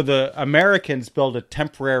 So the Americans built a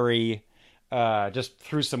temporary, just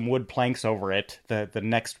threw some wood planks over it the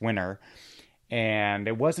next winter. And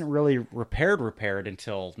it wasn't really repaired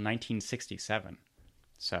until 1967.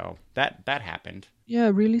 So that happened.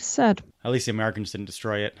 Yeah, really sad. At least the Americans didn't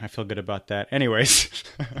destroy it. I feel good about that. Anyways.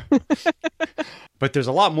 But there's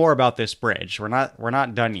a lot more about this bridge. We're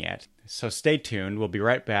not done yet. So stay tuned. We'll be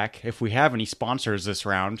right back. If we have any sponsors this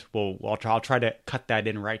round, I'll try to cut that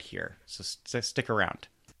in right here. So stick around.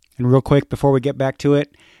 And real quick, before we get back to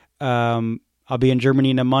it, I'll be in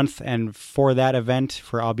Germany in a month. And for that event,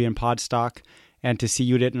 for I'll be in Podstock, and to see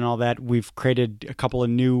Judith and all that, we've created a couple of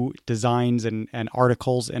new designs and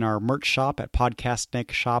articles in our merch shop at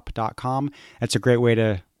podcastnicshop.com. That's a great way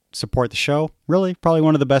to support the show. Really, probably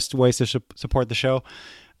one of the best ways to support the show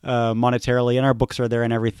monetarily. And our books are there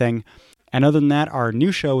and everything. And other than that, our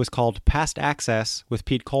new show is called Past Access with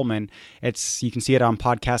Pete Coleman. You can see it on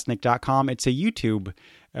podcastnick.com. It's a YouTube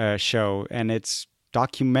show, and it's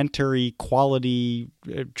documentary quality,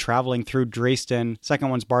 traveling through Dresden. Second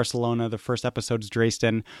one's Barcelona. The first episode's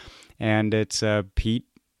Dresden. And it's Pete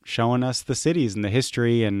showing us the cities and the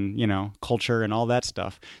history and, culture and all that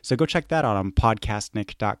stuff. So go check that out on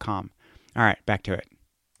podcastnick.com. All right, back to it.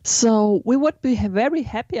 So we would be very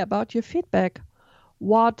happy about your feedback.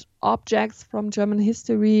 What objects from German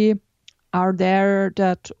history are there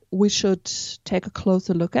that we should take a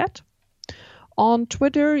closer look at? On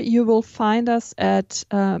Twitter, you will find us at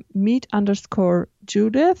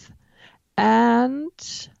meet_Judith,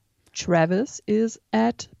 and Travis is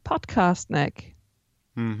at podcastneck.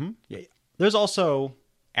 Mm-hmm. Yeah. There's also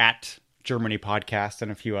at Germany Podcast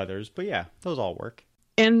and a few others, but yeah, those all work.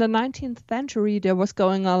 In the 19th century, there was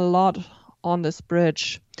going a lot on this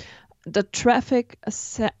bridge. The traffic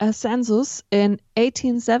census in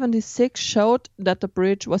 1876 showed that the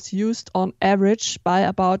bridge was used on average by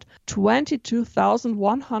about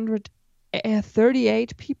 22,100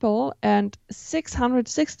 38 people and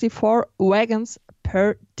 664 wagons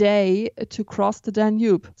per day to cross the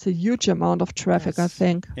Danube. It's a huge amount of traffic, I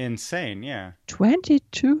think. Insane, yeah.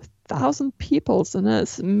 22,000 people, and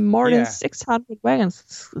it's more than 600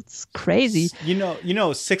 wagons. It's crazy. You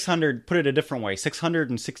know, 600, put it a different way,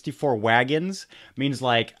 664 wagons means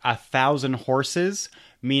like 1,000 horses,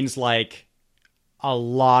 means like a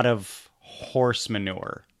lot of horse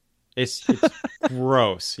manure. It's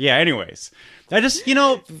gross. Yeah, anyways. I just,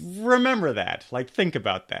 remember that. Like, think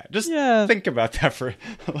about that. Just think about that for...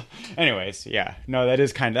 Anyways, yeah. No,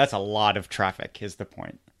 that's a lot of traffic is the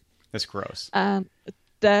point. That's gross. And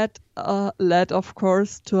that led, of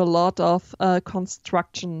course, to a lot of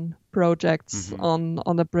construction projects on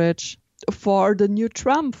the bridge. For the new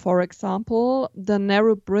tram, for example, the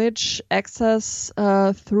narrow bridge access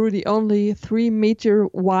through the only 3-meter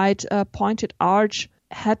wide pointed arch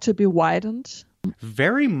had to be widened.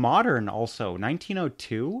 Very modern also.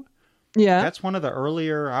 1902? Yeah. That's one of the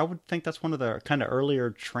earlier, I would think that's one of the kind of earlier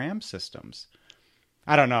tram systems.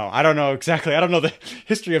 I don't know exactly. I don't know the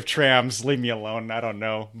history of trams. Leave me alone. I don't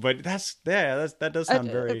know. But that does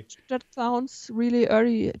sound very... That sounds really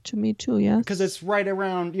early to me too, yeah. Because it's right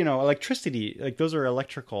around, electricity. Like those are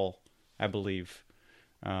electrical, I believe.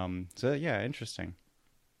 So yeah, interesting.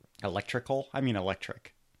 Electrical? I mean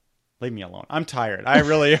electric. Leave me alone. I'm tired. I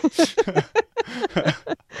really...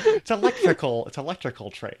 It's electrical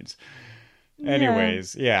trains.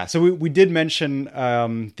 Anyways, yeah. So we did mention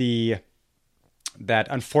that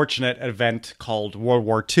unfortunate event called World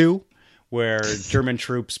War II, where German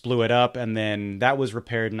troops blew it up, and then that was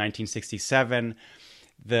repaired in 1967.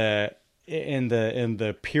 In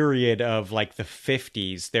the period of like the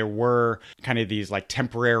 50s, there were kind of these like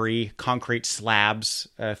temporary concrete slabs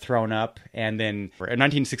thrown up, and then in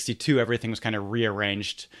 1962 everything was kind of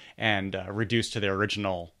rearranged and reduced to the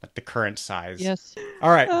original, like the current size. Yes.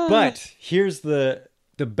 All right, but here's the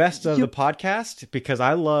best of the podcast, because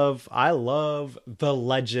I love the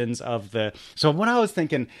legends of the... So when I was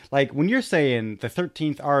thinking, like when you're saying the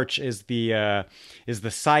 13th Arch is the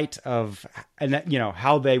site of,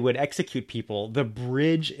 how they would execute people, the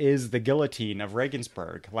bridge is the guillotine of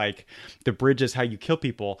Regensburg. Like the bridge is how you kill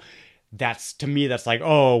people. That's, to me, that's like,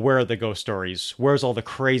 oh, where are the ghost stories? Where's all the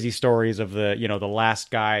crazy stories of the, the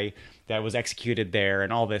last guy that was executed there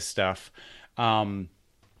and all this stuff?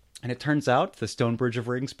 And it turns out the Stone Bridge of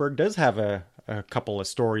Regensburg does have a couple of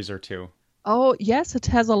stories or two. Oh, yes, it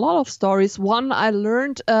has a lot of stories. One I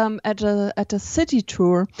learned at a city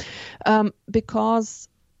tour, because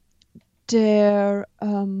there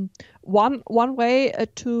one way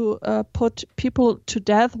to put people to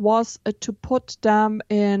death was to put them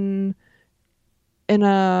in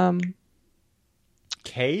a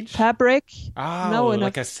cage, fabric. Oh, no,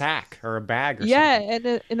 like a sack or a bag or something.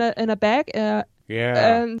 Yeah, in a bag.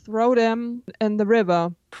 And throw them in the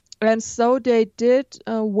river. And so they did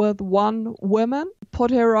with one woman,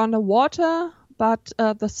 put her underwater, but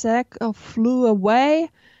the sack flew away,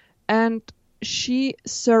 and she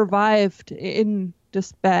survived in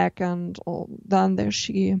this bag. And then there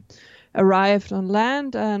she arrived on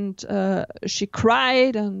land, and she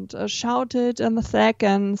cried and shouted in the sack,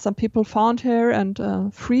 and some people found her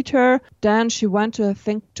and freed her. Then she went to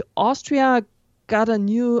Austria, got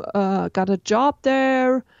a job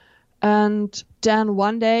there, and then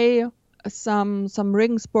one day some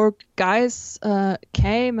Regensburg guys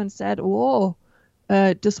came and said, "Whoa,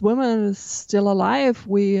 this woman is still alive.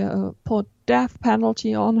 We put death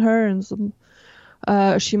penalty on her, and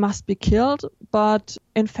she must be killed." But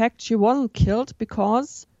in fact, she wasn't killed,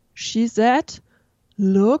 because she said,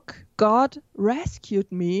 "Look, God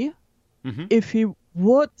rescued me. Mm-hmm. If he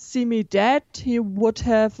would see me dead, he would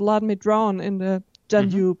have let me drown in the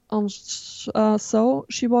Danube." Mm-hmm. So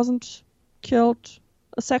she wasn't killed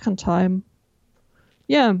a second time.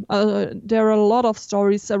 Yeah, there are a lot of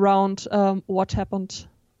stories around what happened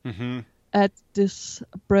at this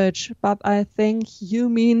bridge. But I think you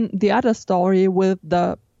mean the other story with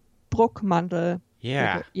the Bruckmantel.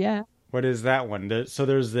 Yeah. Yeah. What is that one? So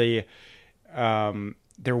there's there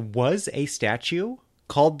was a statue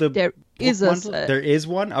called the There is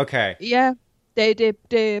one? Okay. Yeah. They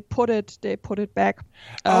put it back.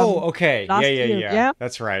 Okay. Yeah. Yeah.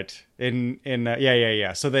 That's right.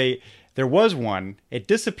 Yeah. So there was one. It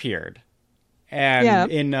disappeared,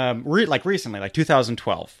 and in recently, like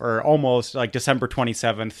 2012, or almost like December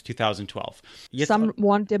 27th, 2012.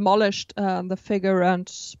 Someone demolished the figure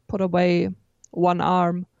and put away one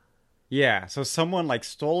arm. Yeah. So someone like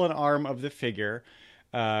stole an arm of the figure.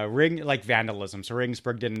 Like vandalism. So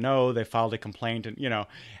Regensburg didn't know. They filed a complaint,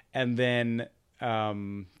 and then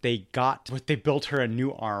they built her a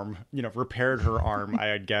new arm, repaired her arm,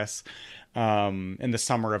 I would guess, in the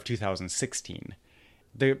summer of 2016.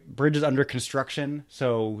 The bridge is under construction,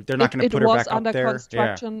 so they're not going to put her back up there. It was under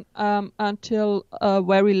construction until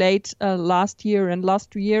very late last year. And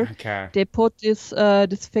last year, they put this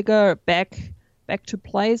figure back to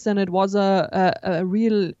place, and it was a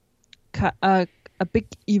real a big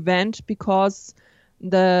event because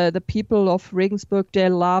the people of Regensburg, they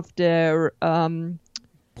love their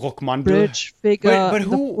Bruckmandel bridge figure. But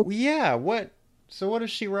who? What? So what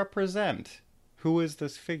does she represent? Who is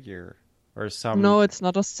this figure? Or some? No, it's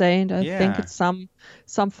not a saint. I think it's some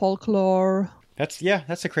folklore. That's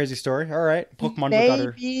a crazy story. All right,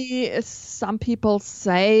 Bruckmandel. Maybe some people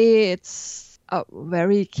say it's a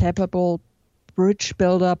very capable bridge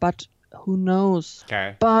builder, but who knows?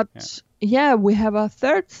 Okay. But we have a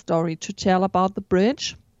third story to tell about the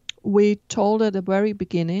bridge. We told at the very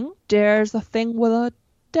beginning. There's a thing with a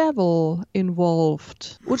devil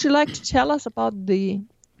involved. Would you like to tell us about the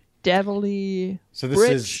devilly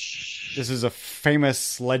bridge? This is a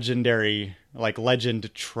famous legendary,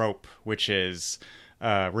 legend trope, which is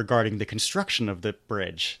regarding the construction of the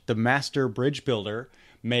bridge. The master bridge builder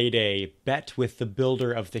made a bet with the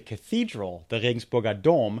builder of the cathedral, the Regensburger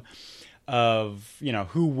Dom, of,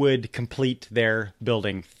 who would complete their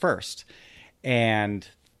building first. And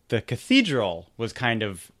the cathedral was kind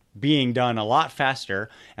of being done a lot faster,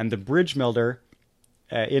 and the bridge builder,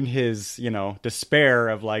 in his, despair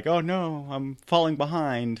of oh no, I'm falling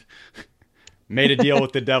behind, made a deal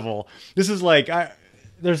with the devil. This is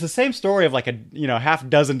there's the same story of half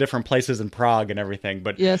dozen different places in Prague and everything,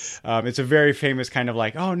 but yes, it's a very famous kind of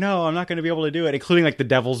oh no, I'm not going to be able to do it, including the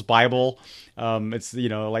devil's Bible. It's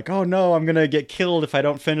oh no, I'm going to get killed if I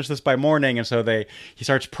don't finish this by morning. And so he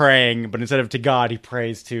starts praying, but instead of to God, he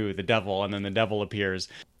prays to the devil, and then the devil appears.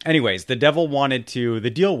 Anyways, the devil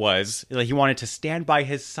the deal was he wanted to stand by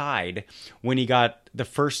his side when he got the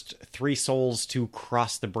first 3 souls to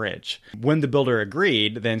cross the bridge. When the builder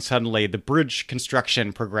agreed, then suddenly the bridge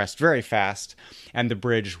construction progressed very fast, and the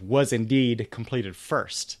bridge was indeed completed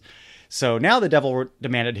first. So now the devil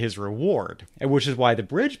demanded his reward, which is why the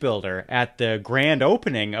bridge builder, at the grand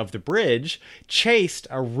opening of the bridge, chased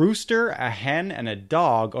a rooster, a hen, and a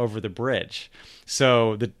dog over the bridge.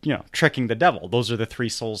 So, tricking the devil. Those are the 3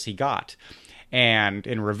 souls he got. And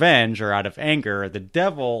in revenge, or out of anger, the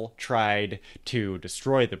devil tried to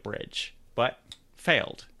destroy the bridge, but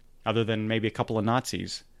failed, other than maybe a couple of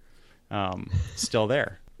Nazis still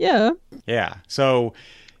there. Yeah. Yeah, so...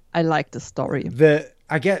 I like the story.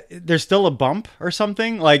 I get there's still a bump or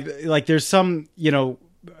something, like there's some,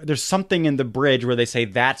 there's something in the bridge where they say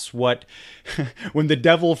that's what, when the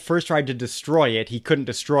devil first tried to destroy it, he couldn't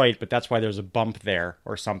destroy it, but that's why there's a bump there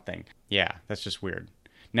or something. Yeah, that's just weird.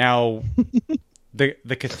 Now, the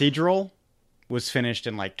cathedral was finished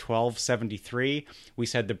in 1273. We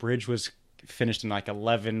said the bridge was finished in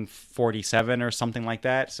 1147 or something like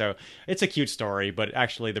that. So it's a cute story, but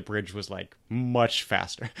actually the bridge was much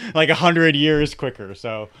faster, 100 years quicker.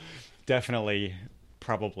 So definitely,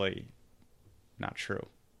 probably not true.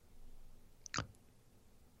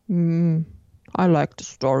 I like the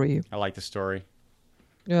story. I like the story.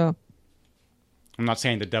 Yeah. I'm not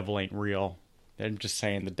saying the devil ain't real. I'm just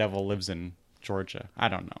saying the devil lives in Georgia. I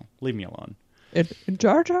don't know. Leave me alone. In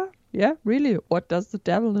Georgia? Yeah, really? What does the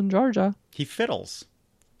devil in Georgia? He fiddles.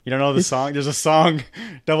 You don't know the song? There's a song,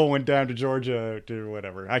 Devil Went Down to Georgia to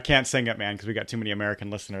whatever. I can't sing it, man, because we got too many American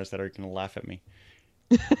listeners that are going to laugh at me.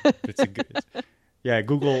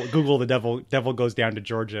 Google the devil goes down to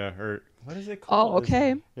Georgia, or what is it called? Oh,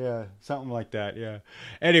 okay. Yeah, something like that, yeah.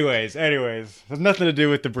 Anyways, has nothing to do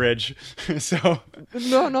with the bridge. So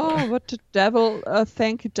No, but the devil, I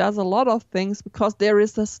think he does a lot of things, because there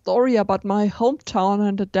is a story about my hometown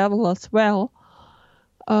and the devil as well.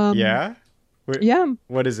 Yeah? Yeah.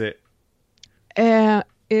 What is it? The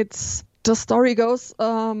story goes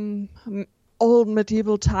old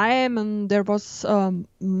medieval time, and there was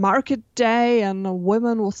market day, and a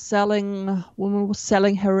woman was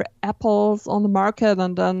selling her apples on the market,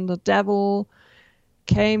 and then the devil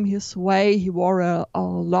came his way. He wore a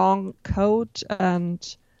long coat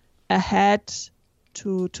and a hat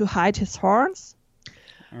to hide his horns.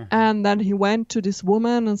 And then he went to this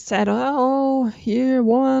woman and said, "Oh, here,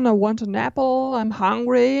 woman, I want an apple. I'm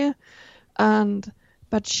hungry."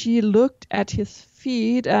 But she looked at his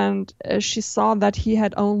feet, and she saw that he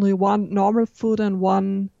had only one normal foot and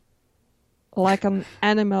one an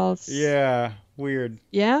animal's. Yeah, weird.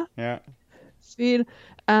 Yeah? Yeah. Feet.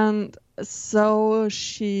 And so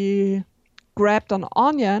she grabbed an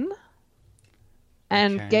onion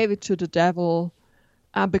and gave it to the devil.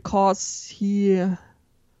 because he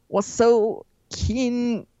was so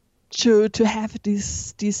keen to have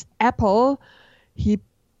this apple. He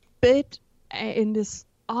bit in this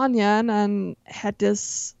onion and had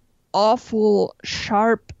this awful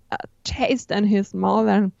sharp taste in his mouth,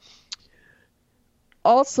 and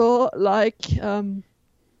also like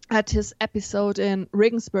at his episode in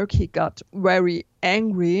Regensburg, he got very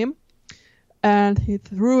angry and he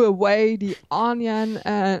threw away the onion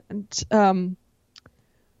and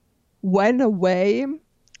went away,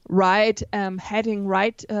 heading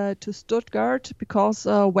right to Stuttgart, because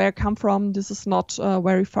where I come from, this is not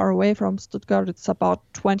very far away from Stuttgart. It's about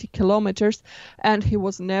 20 kilometers, and he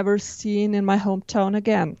was never seen in my hometown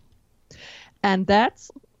again. And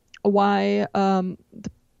that's why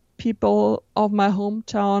the people of my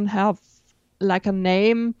hometown have like a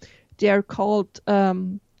name. They're called,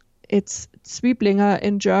 it's Zwieblinger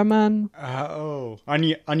in German.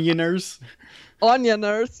 Onioners?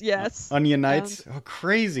 Onioners, yes. Onionites?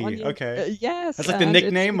 Crazy. Okay. Yes. That's like the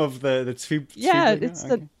nickname of the Yeah, Zwieblinger? it's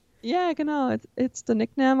okay. It's the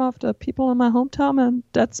nickname of the people in my hometown, and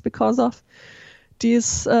that's because of this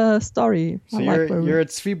story. So you're at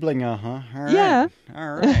Zwieblinger, huh? All right. Yeah.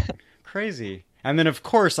 All right. Crazy. And then, of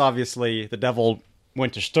course, obviously, the devil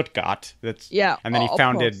went to Stuttgart. And then he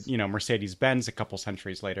founded, Mercedes-Benz a couple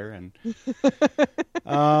centuries later. And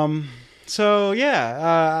otherwise,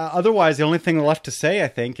 the only thing left to say, I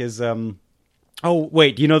think, is... do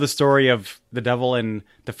you know the story of the devil in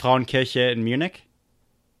the Frauenkirche in Munich?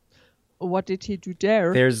 What did he do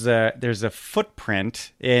there? There's a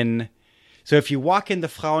footprint in... So if you walk in the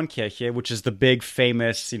Frauenkirche, which is the big,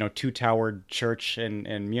 famous, two-towered church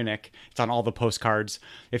in Munich, it's on all the postcards.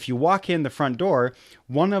 If you walk in the front door,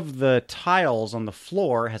 one of the tiles on the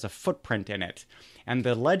floor has a footprint in it. And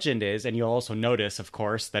the legend is, and you'll also notice, of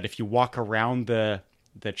course, that if you walk around the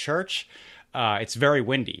church, it's very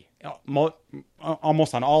windy.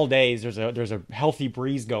 Almost on all days, there's a healthy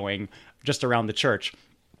breeze going just around the church.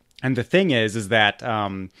 And the thing is that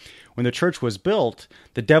when the church was built,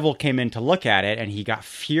 the devil came in to look at it, and he got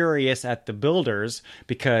furious at the builders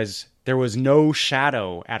because there was no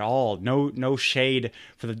shadow at all, no shade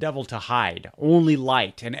for the devil to hide, only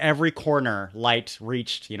light. And every corner, light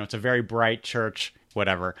reached. It's a very bright church,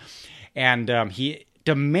 whatever. And he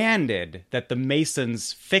demanded that the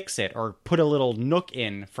masons fix it or put a little nook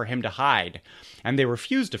in for him to hide. And they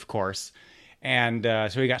refused, of course. And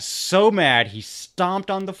so he got so mad, he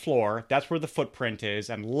stomped on the floor. That's where the footprint is,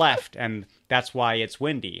 and left. And that's why it's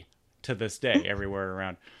windy to this day everywhere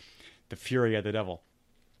around. The fury of the devil.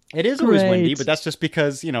 It is always windy, but that's just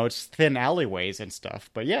because, it's thin alleyways and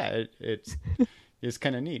stuff. But yeah, it's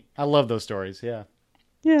kind of neat. I love those stories, yeah.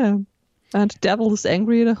 Yeah. And the devil is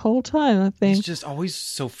angry the whole time, I think. He's just always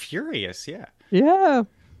so furious, yeah. Yeah.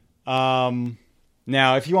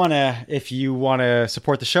 Now, if you want to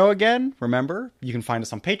support the show again, remember, you can find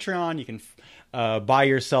us on Patreon. You can buy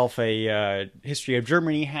yourself a History of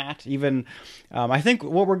Germany hat. Even, I think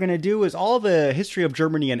what we're going to do is all the History of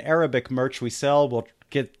Germany and Arabic merch we sell, we'll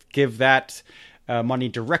give that money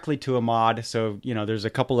directly to Ahmad. So, there's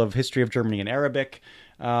a couple of History of Germany and Arabic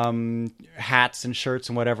hats and shirts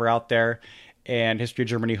and whatever out there. And History of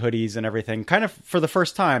Germany hoodies and everything, kind of for the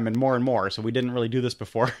first time and more. So we didn't really do this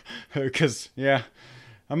before because,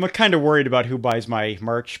 I'm kind of worried about who buys my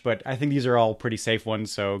merch, but I think these are all pretty safe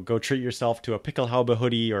ones. So go treat yourself to a Pickelhaube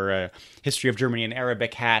hoodie or a History of Germany and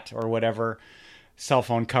Arabic hat or whatever. Cell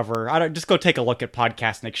phone cover. Just go take a look at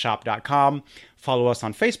podcastnicshop.com. Follow us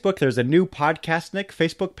on Facebook. There's a new Podcastnik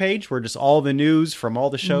Facebook page where just all the news from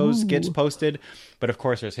all the shows gets posted. But of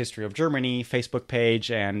course, there's History of Germany Facebook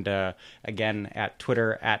page, and again at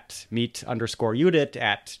Twitter at meet_Judith,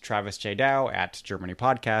 at Travis J. Dow, at Germany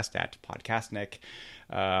Podcast, at Podcastnik.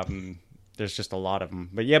 There's just a lot of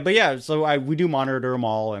them. But yeah. So we do monitor them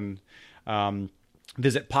all, and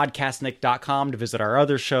visit podcastnik.com to visit our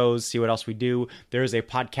other shows, see what else we do. There's a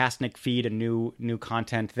Podcastnik feed and new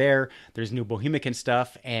content there. There's new Bohemican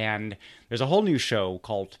stuff, and there's a whole new show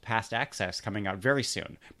called Past Access coming out very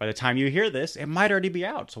soon. By the time you hear this, it might already be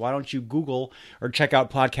out. So why don't you Google or check out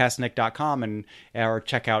podcastnik.com or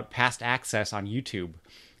check out Past Access on YouTube,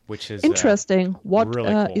 which is interesting. What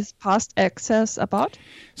really cool. Is Past Access about?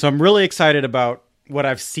 So I'm really excited about what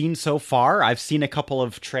I've seen so far. I've seen a couple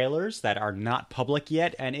of trailers that are not public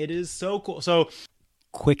yet, and it is so cool. So,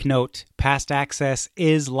 quick note, Past Access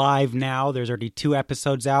is live now. There's already 2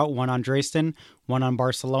 episodes out, one on Dresden, one on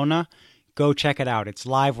Barcelona. Go check it out. It's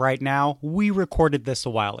live right now. We recorded this a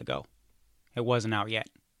while ago. It wasn't out yet.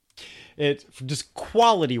 It just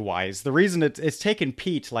quality-wise, the reason it's taken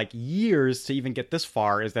Pete like years to even get this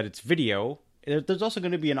far is that it's video, There's also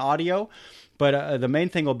going to be an audio, but the main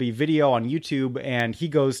thing will be video on YouTube. And he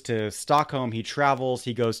goes to Stockholm, he travels,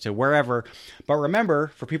 he goes to wherever. But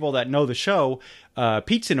remember, for people that know the show,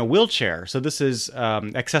 Pete's in a wheelchair, so this is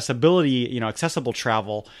accessibility, accessible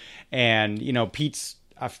travel. And Pete's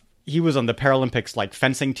he was on the Paralympics like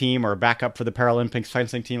fencing team, or backup for the Paralympics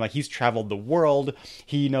fencing team. Like, he's traveled the world.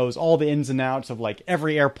 He knows all the ins and outs of like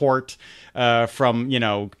every airport, from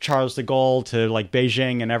Charles de Gaulle to like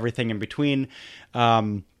Beijing and everything in between.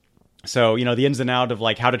 So, the ins and outs of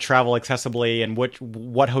like how to travel accessibly, and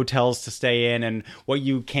what hotels to stay in, and what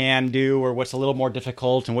you can do, or what's a little more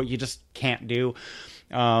difficult, and what you just can't do.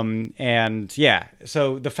 And yeah,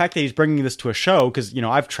 so the fact that he's bringing this to a show, because,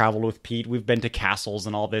 I've traveled with Pete, we've been to castles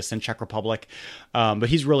and all this in Czech Republic, but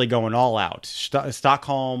he's really going all out.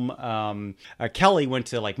 Stockholm, Kelly went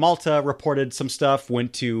to like Malta, reported some stuff,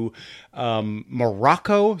 went to,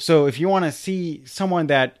 Morocco. So if you want to see someone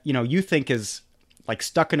that, you think is like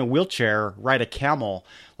stuck in a wheelchair, ride a camel,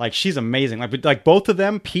 like, she's amazing. Like both of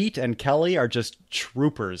them, Pete and Kelly, are just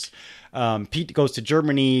troopers. Pete goes to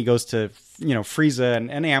Germany, goes to, Friese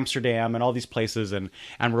and Amsterdam and all these places, and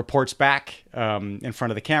reports back in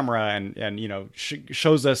front of the camera, and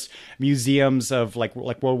shows us museums of like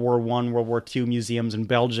World War I, World War II museums in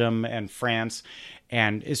Belgium and France,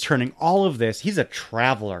 and is turning all of this. He's a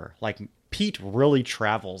traveler. Like, Pete really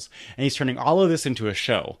travels, and he's turning all of this into a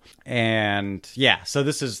show. And yeah, so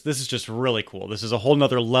this is just really cool. This is a whole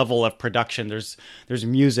nother level of production. There's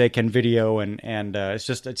music and video, and it's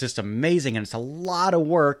just amazing, and it's a lot of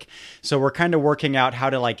work. So we're kind of working out how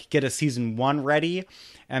to like get a season 1 ready,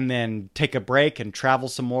 and then take a break and travel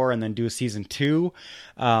some more, and then do a season 2,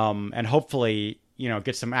 and hopefully,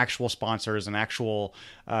 get some actual sponsors and actual,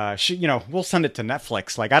 we'll send it to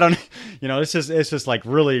Netflix. Like, I don't, it's just like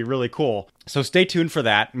really, really cool. So stay tuned for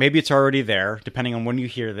that. Maybe it's already there, depending on when you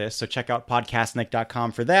hear this. So check out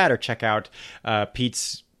podcastnick.com for that, or check out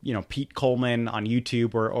Pete's, Pete Coleman on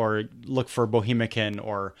YouTube, or look for Bohemican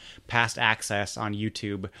or Past Access on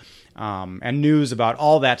YouTube. And news about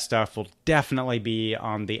all that stuff will definitely be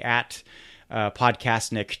on the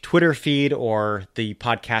Podcastnick Twitter feed, or the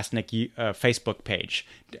Podcastnick Facebook page.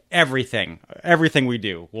 Everything we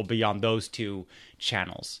do will be on those 2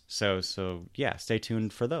 channels. So yeah, stay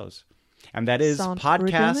tuned for those. And that is Sounds podcast.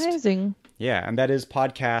 pretty amazing. Yeah, and that is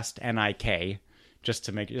podcast NIK, just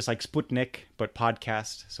to make it just like Sputnik, but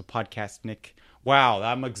podcast. So Podcastnick. Wow,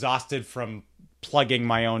 I'm exhausted from plugging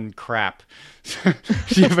my own crap.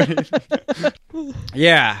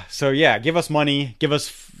 Yeah. So yeah, give us money. Give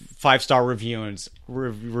us 5-star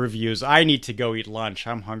reviews. I need to go eat lunch.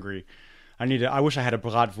 I'm hungry. I wish I had a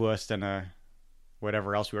bratwurst and a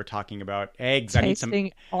whatever else we were talking about. Eggs. I need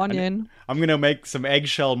some onion. I'm gonna make some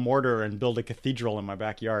eggshell mortar and build a cathedral in my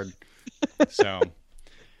backyard. So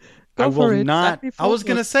Go I will for it. not. That'd be I was fun.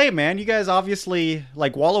 gonna say, man, you guys obviously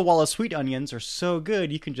like Walla Walla sweet onions are so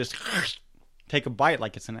good. You can just take a bite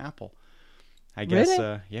like it's an apple. I guess.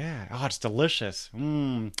 Really? Yeah. Oh, it's delicious.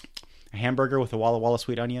 A hamburger with a Walla Walla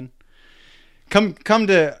sweet onion. Come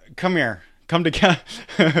here. Come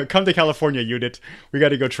to California, Judith. We got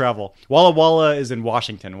to go travel. Walla Walla is in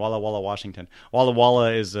Washington. Walla Walla, Washington. Walla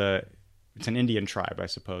Walla is it's an Indian tribe, I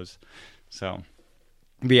suppose. So,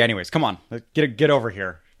 but yeah, anyways, come on, get over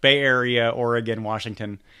here. Bay Area, Oregon,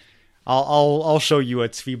 Washington. I'll show you a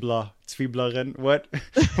Zwieblerin. What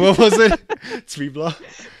was it? Zwiebler.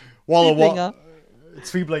 Walla Walla.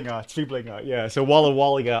 Zwieblinga. Yeah, so Walla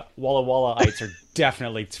Wallaites are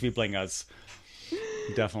definitely Zwieblingas.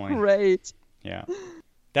 Definitely. Great. Yeah.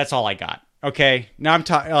 That's all I got. Okay. Now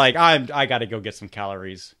I got to go get some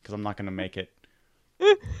calories because I'm not going to make it.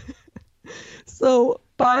 So,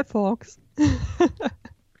 bye, folks.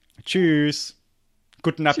 Tschüss.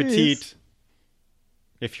 Guten Appetit. Tschüss.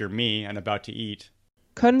 If you're me and about to eat.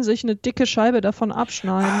 Können sich eine dicke Scheibe davon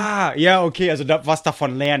abschneiden. Ah, ja, okay, also was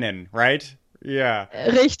davon lernen, right? Ja.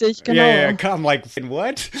 Richtig, genau. Ja, I'm like,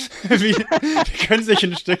 what? Wie, die können sich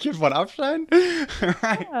ein Stückchen von abschneiden?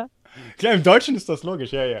 Right. Ja. Klar, im Deutschen ist das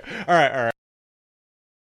logisch, ja. Alright.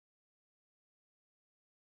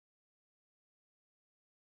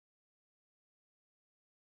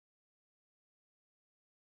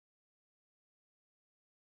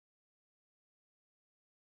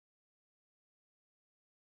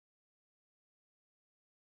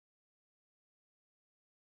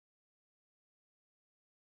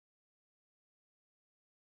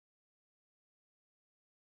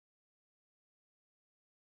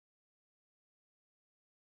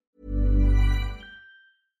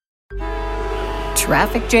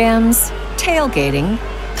 Traffic jams, tailgating,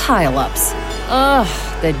 pileups. Ugh,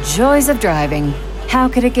 the joys of driving. How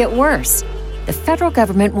could it get worse? the federal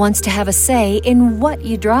government wants to have a say in what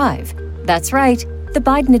you drive. That's right. The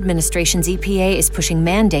Biden administration's EPA is pushing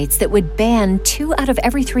mandates that would ban 2 out of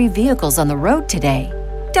every 3 vehicles on the road today.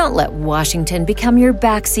 Don't let Washington become your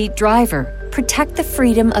backseat driver. Protect the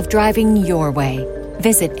freedom of driving your way.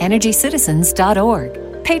 Visit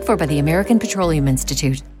EnergyCitizens.org. Paid for by the American Petroleum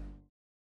Institute.